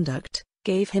submissive conduct,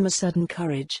 gave him a sudden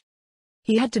courage.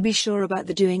 He had to be sure about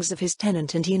the doings of his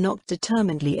tenant, and he knocked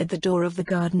determinedly at the door of the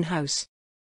garden house.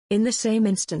 In the same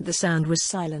instant the sound was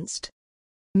silenced.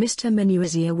 Mr.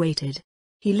 Menuisier waited.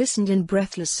 He listened in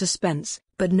breathless suspense,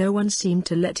 but no one seemed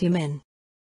to let him in.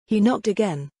 He knocked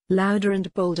again, louder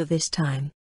and bolder this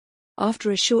time.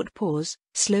 After a short pause,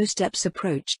 slow steps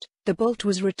approached, the bolt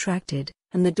was retracted,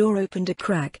 and the door opened a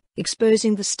crack,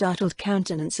 exposing the startled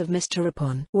countenance of Mr.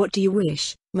 Rapon. "What do you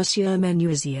wish, Monsieur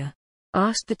Menuisier?"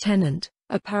 asked the tenant,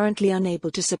 apparently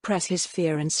unable to suppress his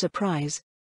fear and surprise.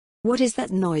 "What is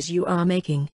that noise you are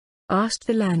making?" asked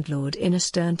the landlord in a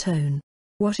stern tone.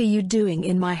 "What are you doing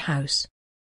in my house?"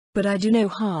 "But I do no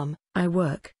harm, I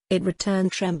work," it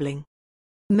returned trembling.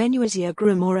 Menuisier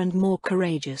grew more and more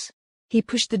courageous. He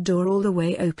pushed the door all the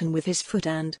way open with his foot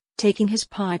and, taking his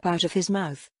pipe out of his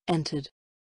mouth, entered.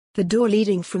 The door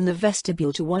leading from the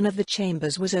vestibule to one of the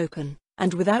chambers was open,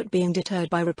 and without being deterred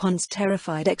by Rapon's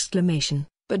terrified exclamation,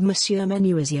 "But Monsieur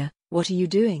Menuisier, what are you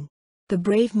doing?" the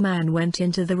brave man went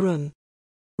into the room.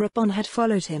 Rapon had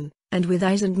followed him, and with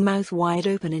eyes and mouth wide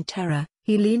open in terror,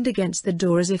 he leaned against the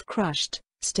door as if crushed,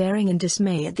 staring in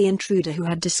dismay at the intruder who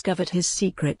had discovered his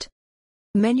secret.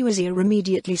 Menuisier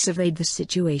immediately surveyed the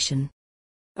situation.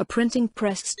 A printing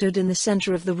press stood in the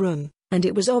center of the room, and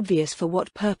it was obvious for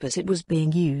what purpose it was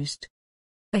being used.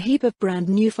 A heap of brand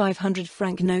new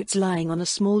 500-franc notes lying on a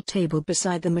small table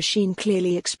beside the machine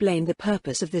clearly explained the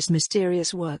purpose of this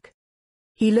mysterious work.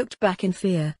 He looked back in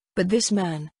fear, but this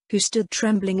man, who stood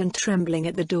trembling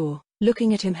at the door,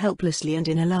 looking at him helplessly and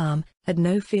in alarm, had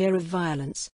no fear of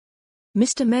violence.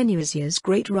 Mr. Menuisier's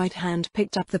great right hand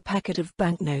picked up the packet of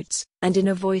banknotes, and in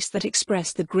a voice that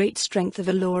expressed the great strength of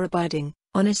a law-abiding,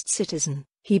 honest citizen,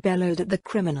 he bellowed at the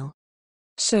criminal.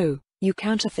 "So, you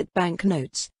counterfeit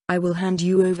banknotes, I will hand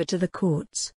you over to the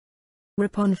courts."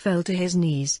 Rapon fell to his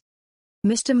knees.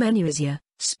 "Mr. Menuisier,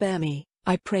 spare me,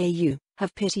 I pray you,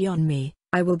 have pity on me,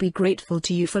 I will be grateful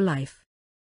to you for life."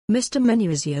 Mr.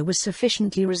 Menuisier was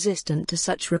sufficiently resistant to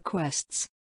such requests.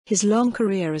 His long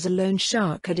career as a loan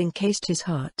shark had encased his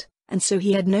heart, and so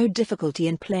he had no difficulty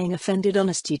in playing offended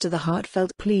honesty to the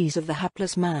heartfelt pleas of the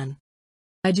hapless man.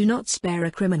 "I do not spare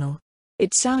a criminal."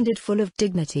 It sounded full of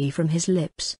dignity from his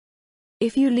lips.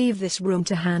 If you leave this room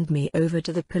to hand me over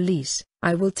to the police,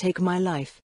 I will take my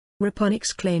life," Rapon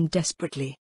exclaimed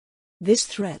desperately. This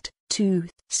threat, too,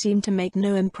 seemed to make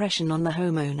no impression on the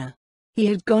homeowner. He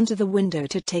had gone to the window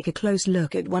to take a close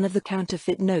look at one of the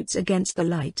counterfeit notes against the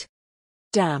light.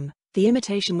 Damn, the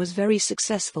imitation was very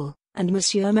successful, and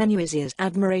Monsieur Menuisier's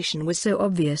admiration was so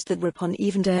obvious that Rapon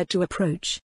even dared to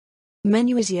approach.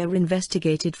 Menuisier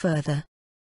investigated further.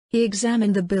 He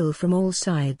examined the bill from all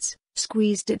sides,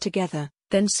 squeezed it together,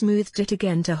 then smoothed it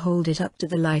again to hold it up to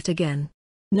the light again.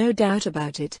 No doubt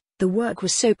about it, the work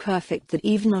was so perfect that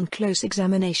even on close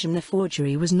examination the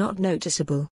forgery was not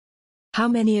noticeable. "How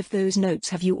many of those notes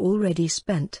have you already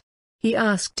spent?" he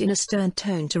asked in a stern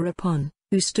tone to Rapon,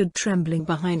 who stood trembling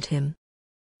behind him.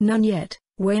 "None yet,"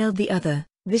 wailed the other.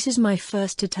 "This is my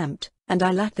first attempt, and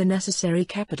I lack the necessary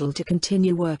capital to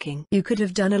continue working." "You could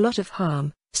have done a lot of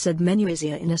harm," said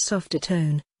Menuisier in a softer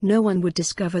tone. "No one would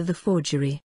discover the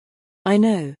forgery." "I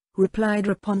know," replied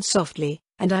Rapon softly,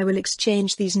 "and I will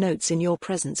exchange these notes in your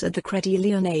presence at the Crédit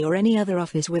Lyonnais or any other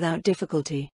office without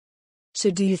difficulty."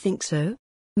 "So do you think so?"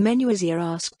 Menuisier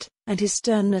asked, and his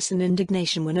sternness and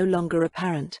indignation were no longer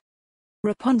apparent.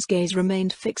 Rapon's gaze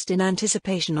remained fixed in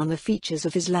anticipation on the features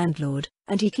of his landlord,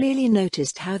 and he clearly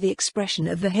noticed how the expression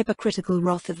of the hypocritical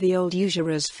wrath of the old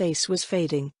usurer's face was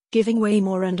fading, giving way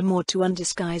more and more to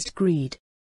undisguised greed.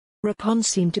 Rapon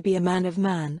seemed to be a man of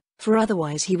man, for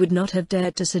otherwise he would not have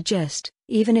dared to suggest,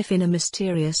 even if in a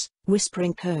mysterious,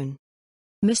 whispering tone,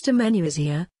 "Mr.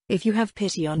 Menuisier, if you have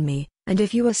pity on me, and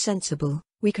if you are sensible,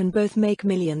 we can both make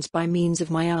millions by means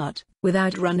of my art,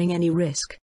 without running any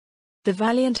risk." The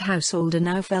valiant householder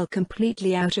now fell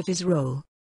completely out of his role.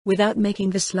 Without making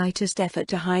the slightest effort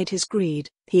to hide his greed,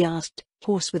 he asked,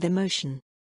 hoarse with emotion,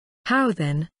 "How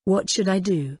then, what should I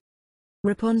do?"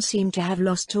 Rapon seemed to have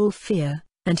lost all fear,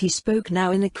 and he spoke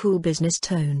now in a cool business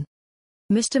tone.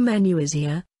 "Mr.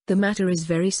 Menuisier, the matter is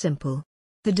very simple.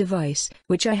 The device,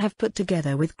 which I have put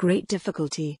together with great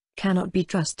difficulty, cannot be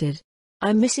trusted.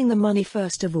 I'm missing the money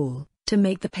first of all, to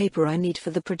make the paper I need for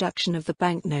the production of the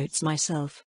banknotes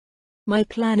myself. My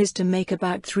plan is to make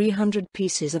about 300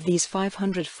 pieces of these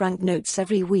 500-franc notes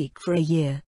every week for a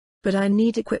year. But I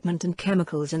need equipment and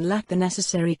chemicals and lack the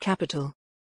necessary capital."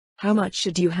 "How much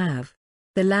should you have?"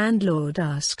 the landlord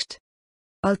asked.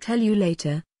 "I'll tell you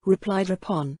later," replied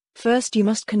Rapon. "First you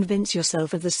must convince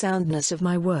yourself of the soundness of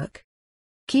my work.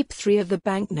 Keep 3 of the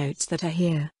banknotes that are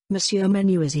here, Monsieur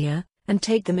Menuisier, and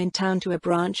take them in town to a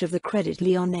branch of the Crédit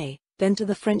Lyonnais, then to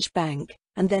the French bank,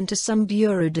 and then to some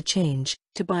bureau de change,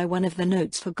 to buy one of the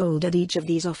notes for gold at each of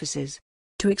these offices.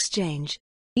 To exchange.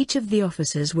 Each of the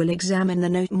officers will examine the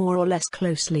note more or less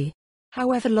closely.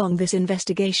 However long this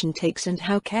investigation takes and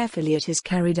how carefully it is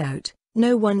carried out,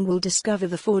 no one will discover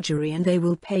the forgery and they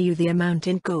will pay you the amount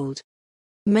in gold."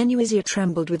 Menuisier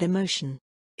trembled with emotion.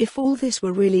 If all this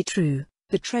were really true,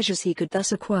 the treasures he could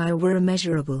thus acquire were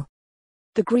immeasurable.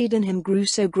 The greed in him grew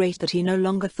so great that he no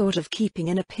longer thought of keeping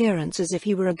an appearance as if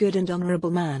he were a good and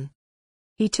honorable man.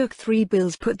 He took 3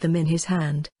 bills, put them in his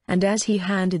hand, and as he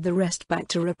handed the rest back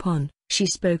to Rapon, she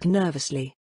spoke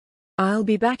nervously. "I'll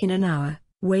be back in an hour,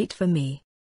 wait for me."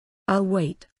 "I'll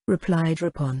wait," replied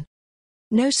Rapon.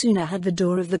 No sooner had the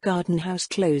door of the garden house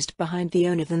closed behind the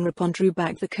owner than Rapon drew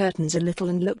back the curtains a little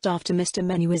and looked after Mr.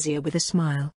 Menuisier with a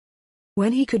smile.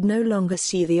 When he could no longer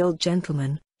see the old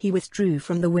gentleman, he withdrew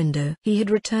from the window. He had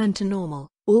returned to normal,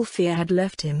 all fear had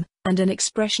left him, and an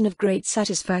expression of great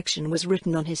satisfaction was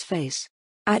written on his face.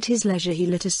 At his leisure he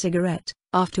lit a cigarette,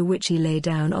 after which he lay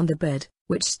down on the bed,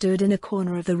 which stood in a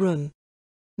corner of the room.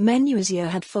 Menuisier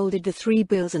had folded the 3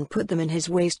 bills and put them in his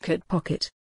waistcoat pocket.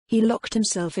 He locked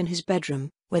himself in his bedroom,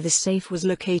 where the safe was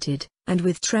located, and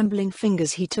with trembling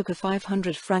fingers he took a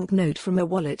 500-franc note from a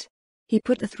wallet. He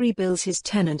put the 3 bills his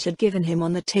tenant had given him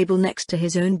on the table next to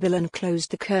his own bill and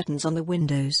closed the curtains on the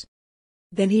windows.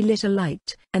 Then he lit a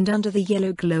light, and under the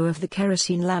yellow glow of the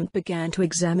kerosene lamp began to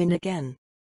examine again.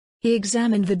 He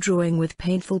examined the drawing with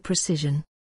painful precision.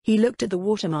 He looked at the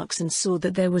watermarks and saw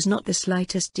that there was not the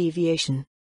slightest deviation.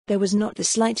 There was not the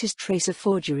slightest trace of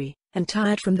forgery, and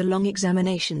tired from the long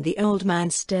examination the old man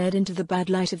stared into the bad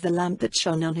light of the lamp that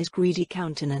shone on his greedy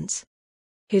countenance.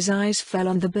 His eyes fell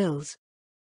on the bills.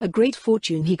 A great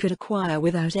fortune he could acquire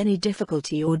without any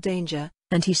difficulty or danger,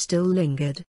 and he still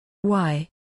lingered. Why?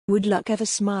 Would luck ever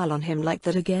smile on him like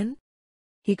that again?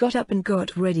 He got up and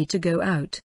got ready to go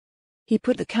out. He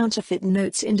put the counterfeit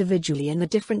notes individually in the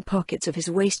different pockets of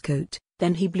his waistcoat,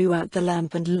 then he blew out the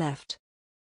lamp and left.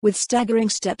 With staggering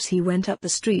steps he went up the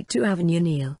street to Avenue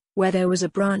Niel, where there was a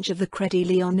branch of the Crédit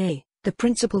Lyonnais, the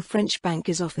principal French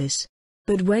banker's office.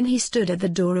 But when he stood at the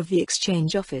door of the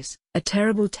exchange office, a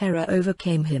terrible terror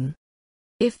overcame him.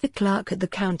 If the clerk at the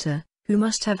counter, who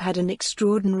must have had an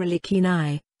extraordinarily keen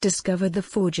eye, discovered the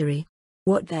forgery,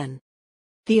 what then?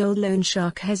 The old loan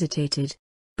shark hesitated.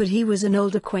 But he was an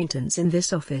old acquaintance in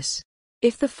this office.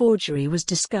 If the forgery was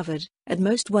discovered, at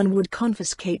most one would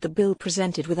confiscate the bill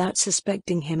presented without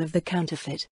suspecting him of the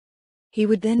counterfeit. He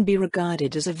would then be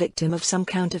regarded as a victim of some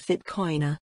counterfeit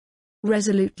coiner.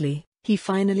 Resolutely, he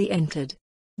finally entered.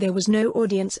 There was no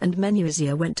audience and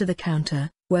Menuisier went to the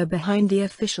counter, where behind the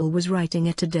official was writing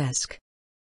at a desk.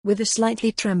 With a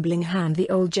slightly trembling hand the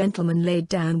old gentleman laid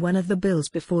down one of the bills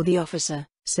before the officer,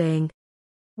 saying,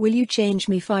 "Will you change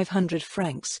me 500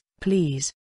 francs,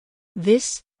 please?"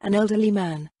 This, an elderly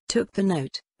man, took the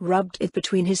note, rubbed it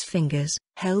between his fingers,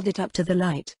 held it up to the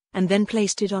light, and then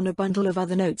placed it on a bundle of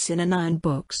other notes in an iron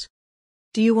box.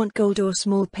 "Do you want gold or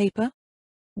small paper?"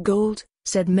 "Gold,"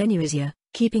 said Menuisier,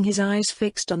 keeping his eyes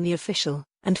fixed on the official,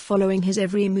 and following his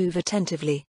every move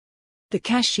attentively. The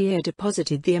cashier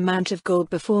deposited the amount of gold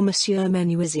before Monsieur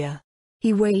Menuisier.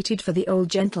 He waited for the old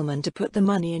gentleman to put the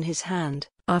money in his hand,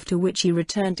 after which he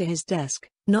returned to his desk,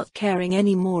 not caring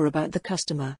any more about the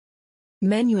customer.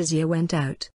 Menuisier went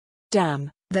out.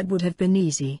 Damn, that would have been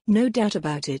easy. No doubt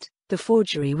about it, the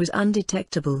forgery was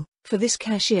undetectable, for this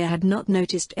cashier had not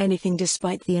noticed anything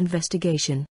despite the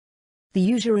investigation. The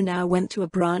usurer now went to a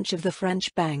branch of the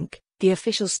French bank, the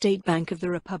official state bank of the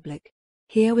Republic.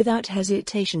 Here without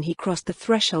hesitation he crossed the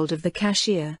threshold of the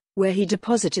cashier, where he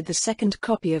deposited the second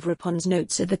copy of Rapon's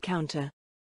notes at the counter.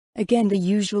 Again the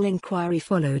usual inquiry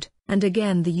followed, and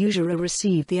again the usurer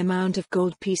received the amount of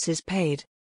gold pieces paid.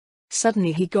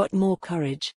 Suddenly he got more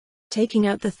courage. Taking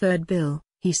out the third bill,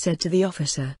 he said to the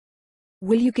officer,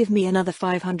 "Will you give me another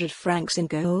 500 francs in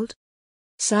gold?"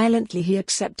 Silently he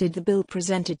accepted the bill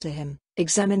presented to him,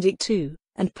 examined it too,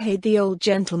 and paid the old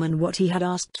gentleman what he had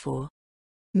asked for.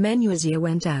 Menuisier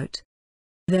went out.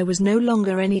 There was no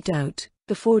longer any doubt,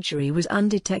 the forgery was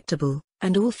undetectable,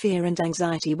 and all fear and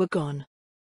anxiety were gone.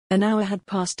 An hour had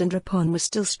passed and Rapon was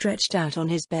still stretched out on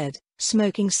his bed,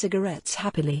 smoking cigarettes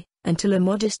happily, until a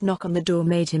modest knock on the door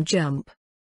made him jump.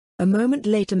 A moment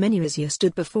later Menuisier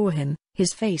stood before him,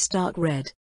 his face dark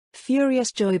red.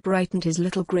 Furious joy brightened his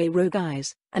little grey rogue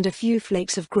eyes, and a few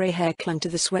flakes of grey hair clung to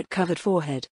the sweat-covered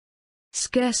forehead.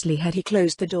 Scarcely had he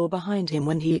closed the door behind him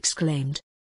when he exclaimed,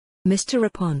 "Mr.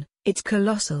 Rapon, it's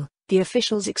colossal." The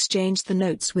officials exchanged the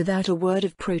notes without a word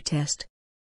of protest.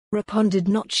 Rapon did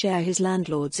not share his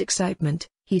landlord's excitement,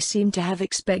 he seemed to have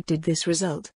expected this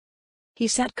result. He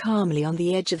sat calmly on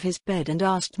the edge of his bed and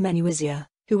asked Menuisier,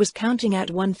 who was counting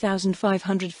out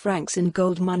 1,500 francs in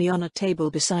gold money on a table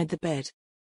beside the bed.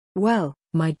 "Well,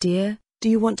 my dear, do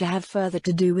you want to have further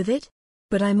to do with it?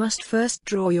 But I must first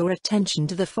draw your attention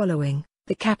to the following.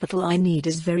 The capital I need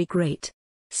is very great.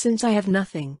 Since I have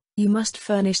nothing, you must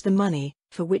furnish the money,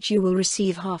 for which you will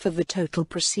receive half of the total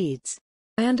proceeds.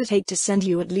 I undertake to send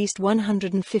you at least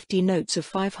 150 notes of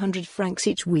 500 francs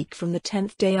each week from the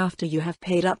 10th day after you have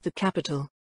paid up the capital.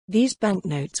 These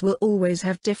banknotes will always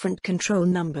have different control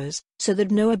numbers, so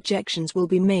that no objections will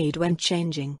be made when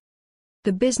changing.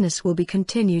 The business will be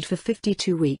continued for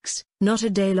 52 weeks, not a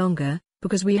day longer,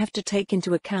 because we have to take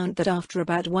into account that after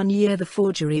about 1 year the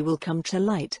forgery will come to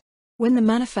light. When the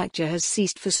manufacture has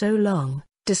ceased for so long,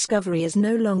 discovery is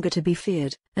no longer to be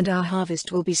feared, and our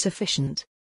harvest will be sufficient."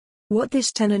 What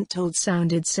this tenant told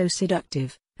sounded so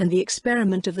seductive, and the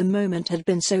experiment of the moment had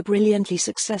been so brilliantly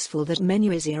successful that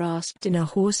Menuisier asked in a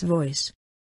hoarse voice,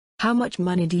 "How much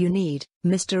money do you need,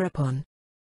 Mr. Rapon?"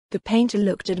 The painter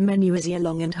looked at Menuisier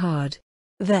long and hard.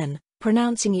 Then,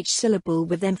 pronouncing each syllable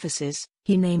with emphasis,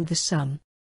 he named the sum.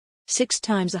 6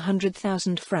 times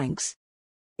 100,000 francs.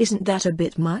 "Isn't that a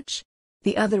bit much?"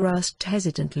 the other asked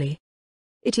hesitantly.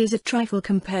 "It is a trifle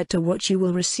compared to what you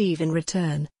will receive in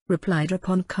return," replied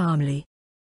Rapon calmly.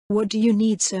 "What do you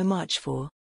need so much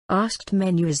for?" asked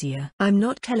Menuisier. "I'm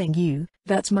not telling you,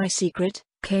 that's my secret,"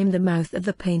 came the mouth of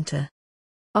the painter.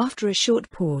 After a short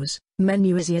pause,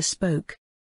 Menuisier spoke.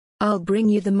 "I'll bring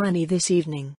you the money this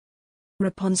evening."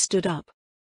 Rapon stood up.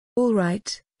 "All right,"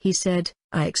 he said,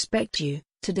 "I expect you.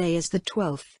 Today is the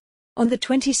 12th. On the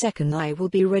 22nd I will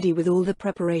be ready with all the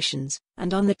preparations,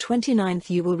 and on the 29th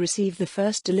you will receive the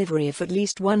first delivery of at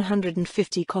least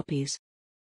 150 copies."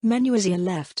 Menuisier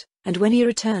left, and when he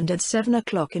returned at 7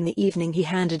 o'clock in the evening he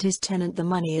handed his tenant the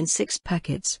money in 6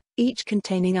 packets, each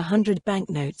containing 100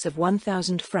 banknotes of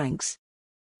 1,000 francs.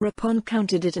 Rapon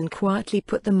counted it and quietly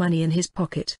put the money in his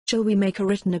pocket. "Shall we make a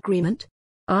written agreement?"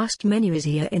 asked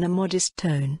Menuisier in a modest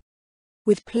tone.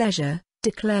 "With pleasure,"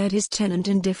 declared his tenant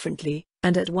indifferently,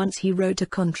 and at once he wrote a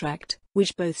contract,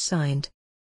 which both signed.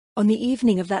 On the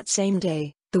evening of that same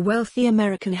day, the wealthy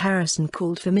American Harrison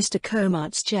called for Mr.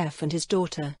 Comart's chef and his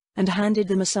daughter, and handed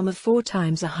them a sum of 4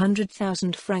 times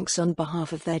 100,000 francs on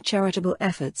behalf of their charitable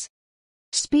efforts.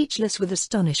 Speechless with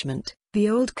astonishment, the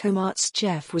old commerce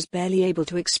chef was barely able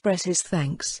to express his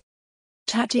thanks.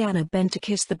 Tatiana bent to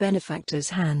kiss the benefactor's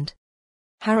hand.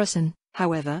 Harrison,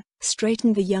 however,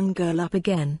 straightened the young girl up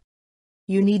again.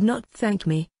 "You need not thank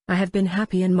me, I have been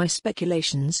happy in my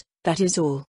speculations, that is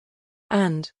all."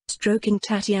 And, stroking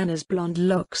Tatiana's blonde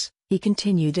locks, he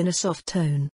continued in a soft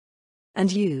tone.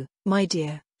 "And you, my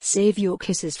dear, save your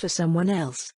kisses for someone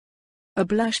else." A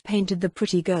blush painted the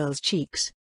pretty girl's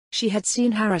cheeks. She had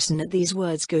seen Harrison at these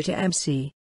words go to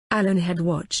MC. Alan had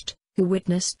watched, who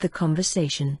witnessed the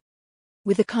conversation.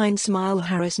 With a kind smile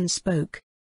Harrison spoke.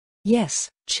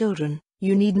 "Yes, children,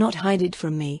 you need not hide it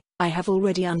from me, I have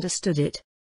already understood it."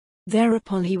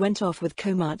 Thereupon he went off with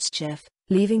Komartschev,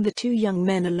 leaving the 2 young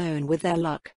men alone with their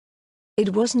luck.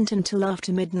 It wasn't until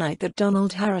after midnight that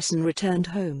Donald Harrison returned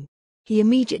home. He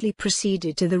immediately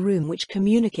proceeded to the room which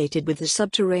communicated with the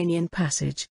subterranean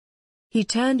passage. He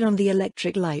turned on the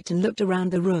electric light and looked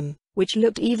around the room, which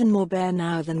looked even more bare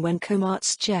now than when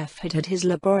Komartschev had had his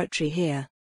laboratory here.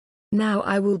 "Now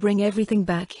I will bring everything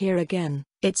back here again,"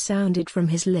 it sounded from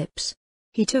his lips.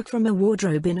 He took from a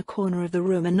wardrobe in a corner of the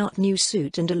room a not-new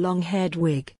suit and a long-haired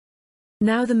wig.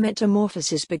 Now the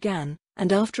metamorphosis began,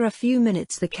 and after a few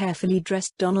minutes the carefully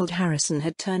dressed Donald Harrison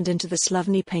had turned into the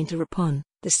slovenly painter Rapon,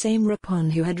 the same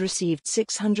Rapon who had received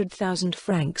 600,000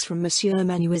 francs from Monsieur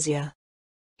Menuisier.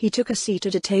 He took a seat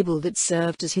at a table that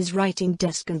served as his writing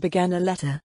desk and began a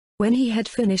letter. When he had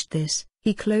finished this,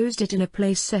 he closed it in a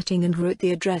place setting and wrote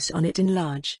the address on it in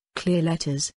large, clear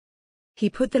letters.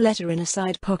 He put the letter in a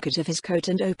side pocket of his coat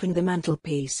and opened the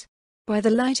mantelpiece. By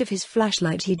the light of his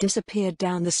flashlight he disappeared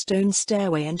down the stone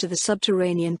stairway into the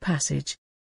subterranean passage.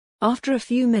 After a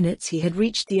few minutes he had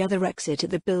reached the other exit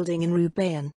at the building in Rue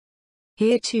Bayonne.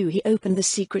 Here too he opened the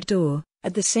secret door.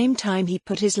 At the same time he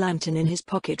put his lantern in his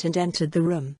pocket and entered the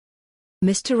room.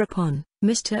 Mr. Rapon,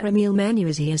 Mr. Emile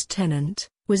Menuisier's tenant,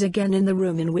 was again in the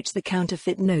room in which the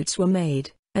counterfeit notes were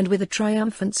made, and with a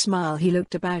triumphant smile he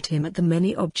looked about him at the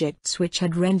many objects which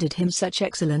had rendered him such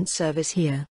excellent service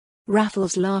here.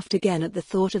 Raffles laughed again at the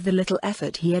thought of the little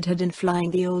effort he had had in flying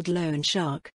the old loan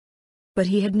shark. But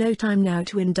he had no time now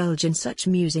to indulge in such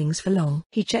musings for long.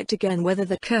 He checked again whether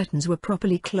the curtains were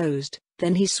properly closed,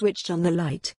 then he switched on the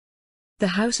light. The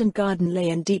house and garden lay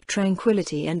in deep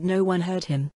tranquility and no one heard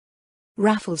him.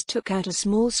 Raffles took out a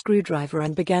small screwdriver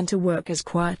and began to work as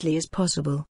quietly as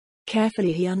possible.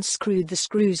 Carefully he unscrewed the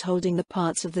screws holding the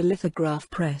parts of the lithograph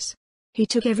press. He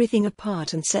took everything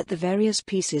apart and set the various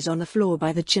pieces on the floor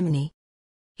by the chimney.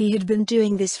 He had been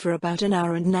doing this for about an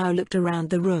hour and now looked around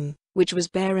the room, which was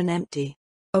bare and empty.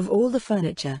 Of all the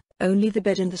furniture, only the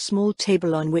bed and the small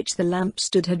table on which the lamp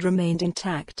stood had remained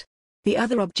intact. The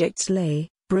other objects lay,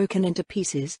 broken into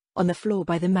pieces, on the floor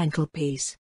by the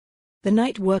mantelpiece. The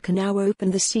night worker now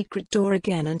opened the secret door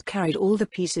again and carried all the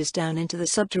pieces down into the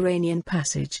subterranean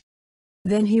passage.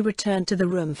 Then he returned to the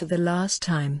room for the last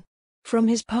time. From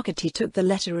his pocket he took the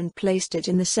letter and placed it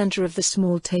in the center of the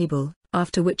small table,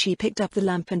 after which he picked up the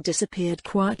lamp and disappeared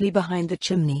quietly behind the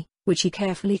chimney, which he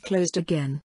carefully closed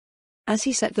again. As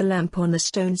he set the lamp on the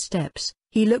stone steps,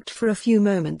 he looked for a few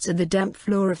moments at the damp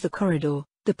floor of the corridor,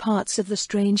 the parts of the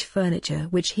strange furniture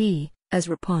which he, as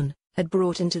Rapon, had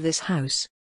brought into this house.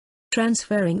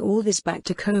 Transferring all this back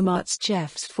to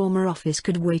Komartschev's former office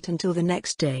could wait until the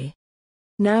next day.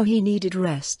 Now he needed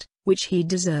rest, which he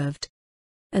deserved.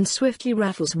 And swiftly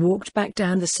Raffles walked back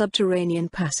down the subterranean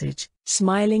passage,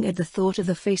 smiling at the thought of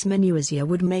the face Menuisier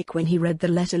would make when he read the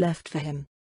letter left for him.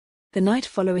 The night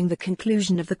following the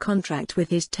conclusion of the contract with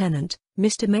his tenant,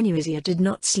 Mr. Menuisier did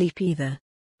not sleep either.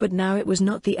 But now it was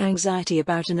not the anxiety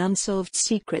about an unsolved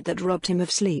secret that robbed him of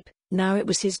sleep, now it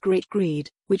was his great greed,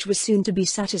 which was soon to be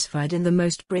satisfied in the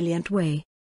most brilliant way.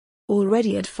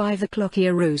 Already at 5 o'clock he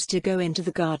arose to go into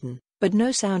the garden, but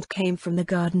no sound came from the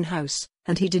garden house,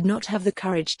 and he did not have the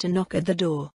courage to knock at the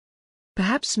door.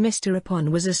 Perhaps Mr. Rapon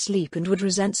was asleep and would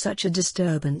resent such a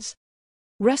disturbance.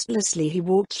 Restlessly he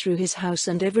walked through his house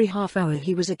and every half hour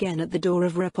he was again at the door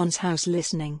of Rapon's house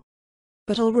listening.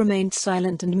 But all remained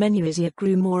silent and Menuisier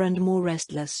grew more and more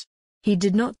restless. He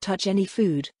did not touch any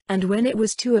food, and when it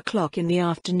was 2 o'clock in the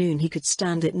afternoon he could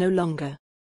stand it no longer.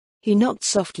 He knocked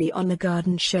softly on the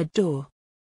garden shed door.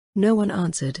 No one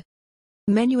answered.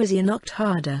 Menuisier knocked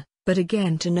harder, but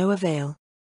again to no avail.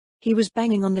 He was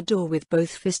banging on the door with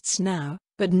both fists now,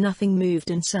 but nothing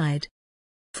moved inside.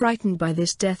 Frightened by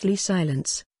this deathly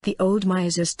silence, the old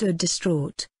miser stood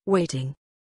distraught, waiting.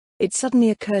 It suddenly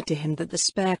occurred to him that the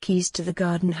spare keys to the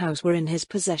garden house were in his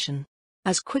possession.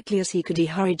 As quickly as he could he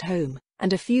hurried home,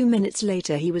 and a few minutes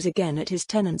later he was again at his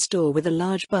tenant's door with a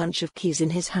large bunch of keys in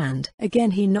his hand.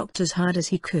 Again he knocked as hard as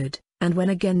he could, and when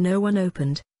again no one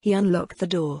opened, he unlocked the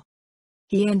door.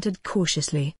 He entered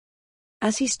cautiously.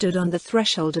 As he stood on the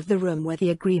threshold of the room where the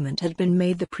agreement had been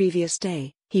made the previous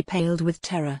day, he paled with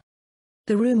terror.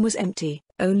 The room was empty,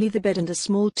 only the bed and a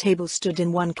small table stood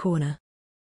in one corner.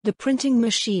 The printing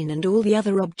machine and all the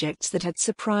other objects that had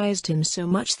surprised him so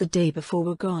much the day before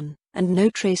were gone, and no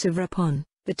trace of Rapon,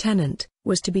 the tenant,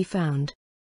 was to be found.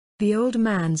 The old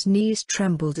man's knees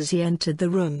trembled as he entered the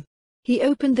room. He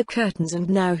opened the curtains and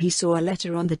now he saw a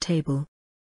letter on the table.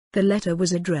 The letter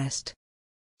was addressed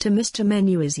to Mr.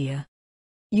 Menuisier,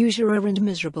 usurer and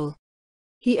miserable.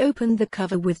 He opened the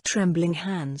cover with trembling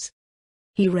hands.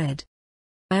 He read,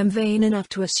 "I am vain enough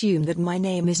to assume that my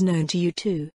name is known to you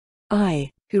too.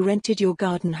 I, who rented your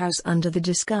garden house under the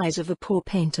disguise of a poor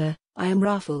painter, I am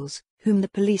Raffles, whom the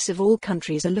police of all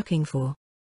countries are looking for.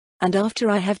 And after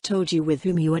I have told you with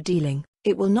whom you are dealing,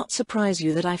 it will not surprise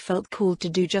you that I felt called to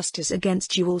do justice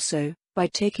against you also, by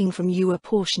taking from you a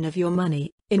portion of your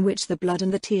money, in which the blood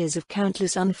and the tears of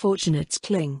countless unfortunates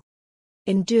cling.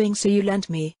 In doing so you lent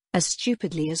me, as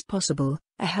stupidly as possible,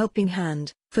 a helping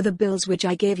hand, for the bills which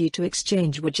I gave you to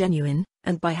exchange were genuine,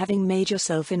 and by having made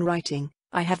yourself in writing,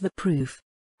 I have the proof.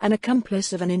 An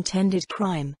accomplice of an intended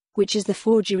crime, which is the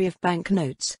forgery of bank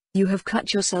notes, you have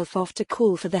cut yourself off to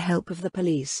call for the help of the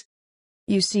police.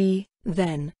 You see,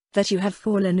 then, that you have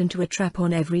fallen into a trap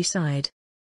on every side.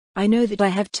 I know that I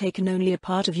have taken only a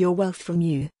part of your wealth from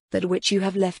you, that which you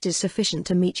have left is sufficient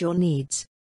to meet your needs.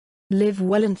 Live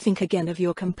well and think again of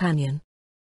your companion.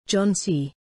 John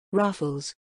C.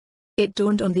 Raffles." It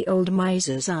dawned on the old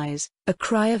miser's eyes, a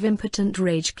cry of impotent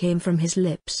rage came from his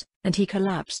lips, and he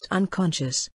collapsed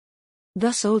unconscious.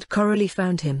 Thus old Coralie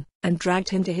found him, and dragged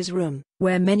him to his room,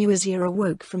 where Menuisier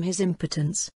awoke from his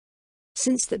impotence.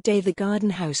 Since that day the garden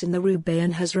house in the Rue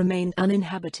Bayonne has remained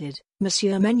uninhabited.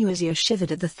 Monsieur Menuisier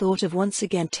shivered at the thought of once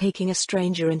again taking a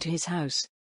stranger into his house.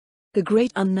 The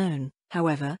great unknown,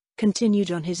 however,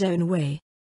 continued on his own way.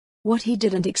 What he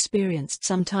did and experienced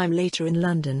some time later in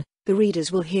London, the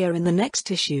readers will hear in the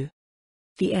next issue.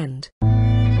 The end.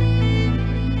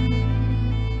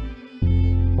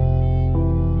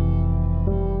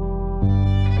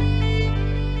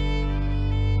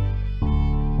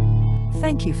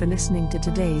 Thank you for listening to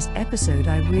today's episode.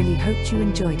 I really hoped you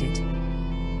enjoyed it.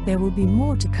 There will be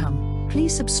more to come.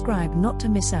 Please subscribe not to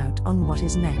miss out on what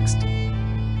is next.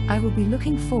 I will be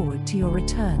looking forward to your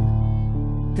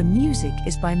return. The music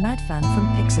is by Madfan from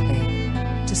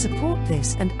Pixabay. To support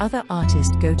this and other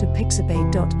artists go to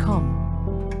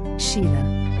pixabay.com.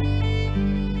 Sheila.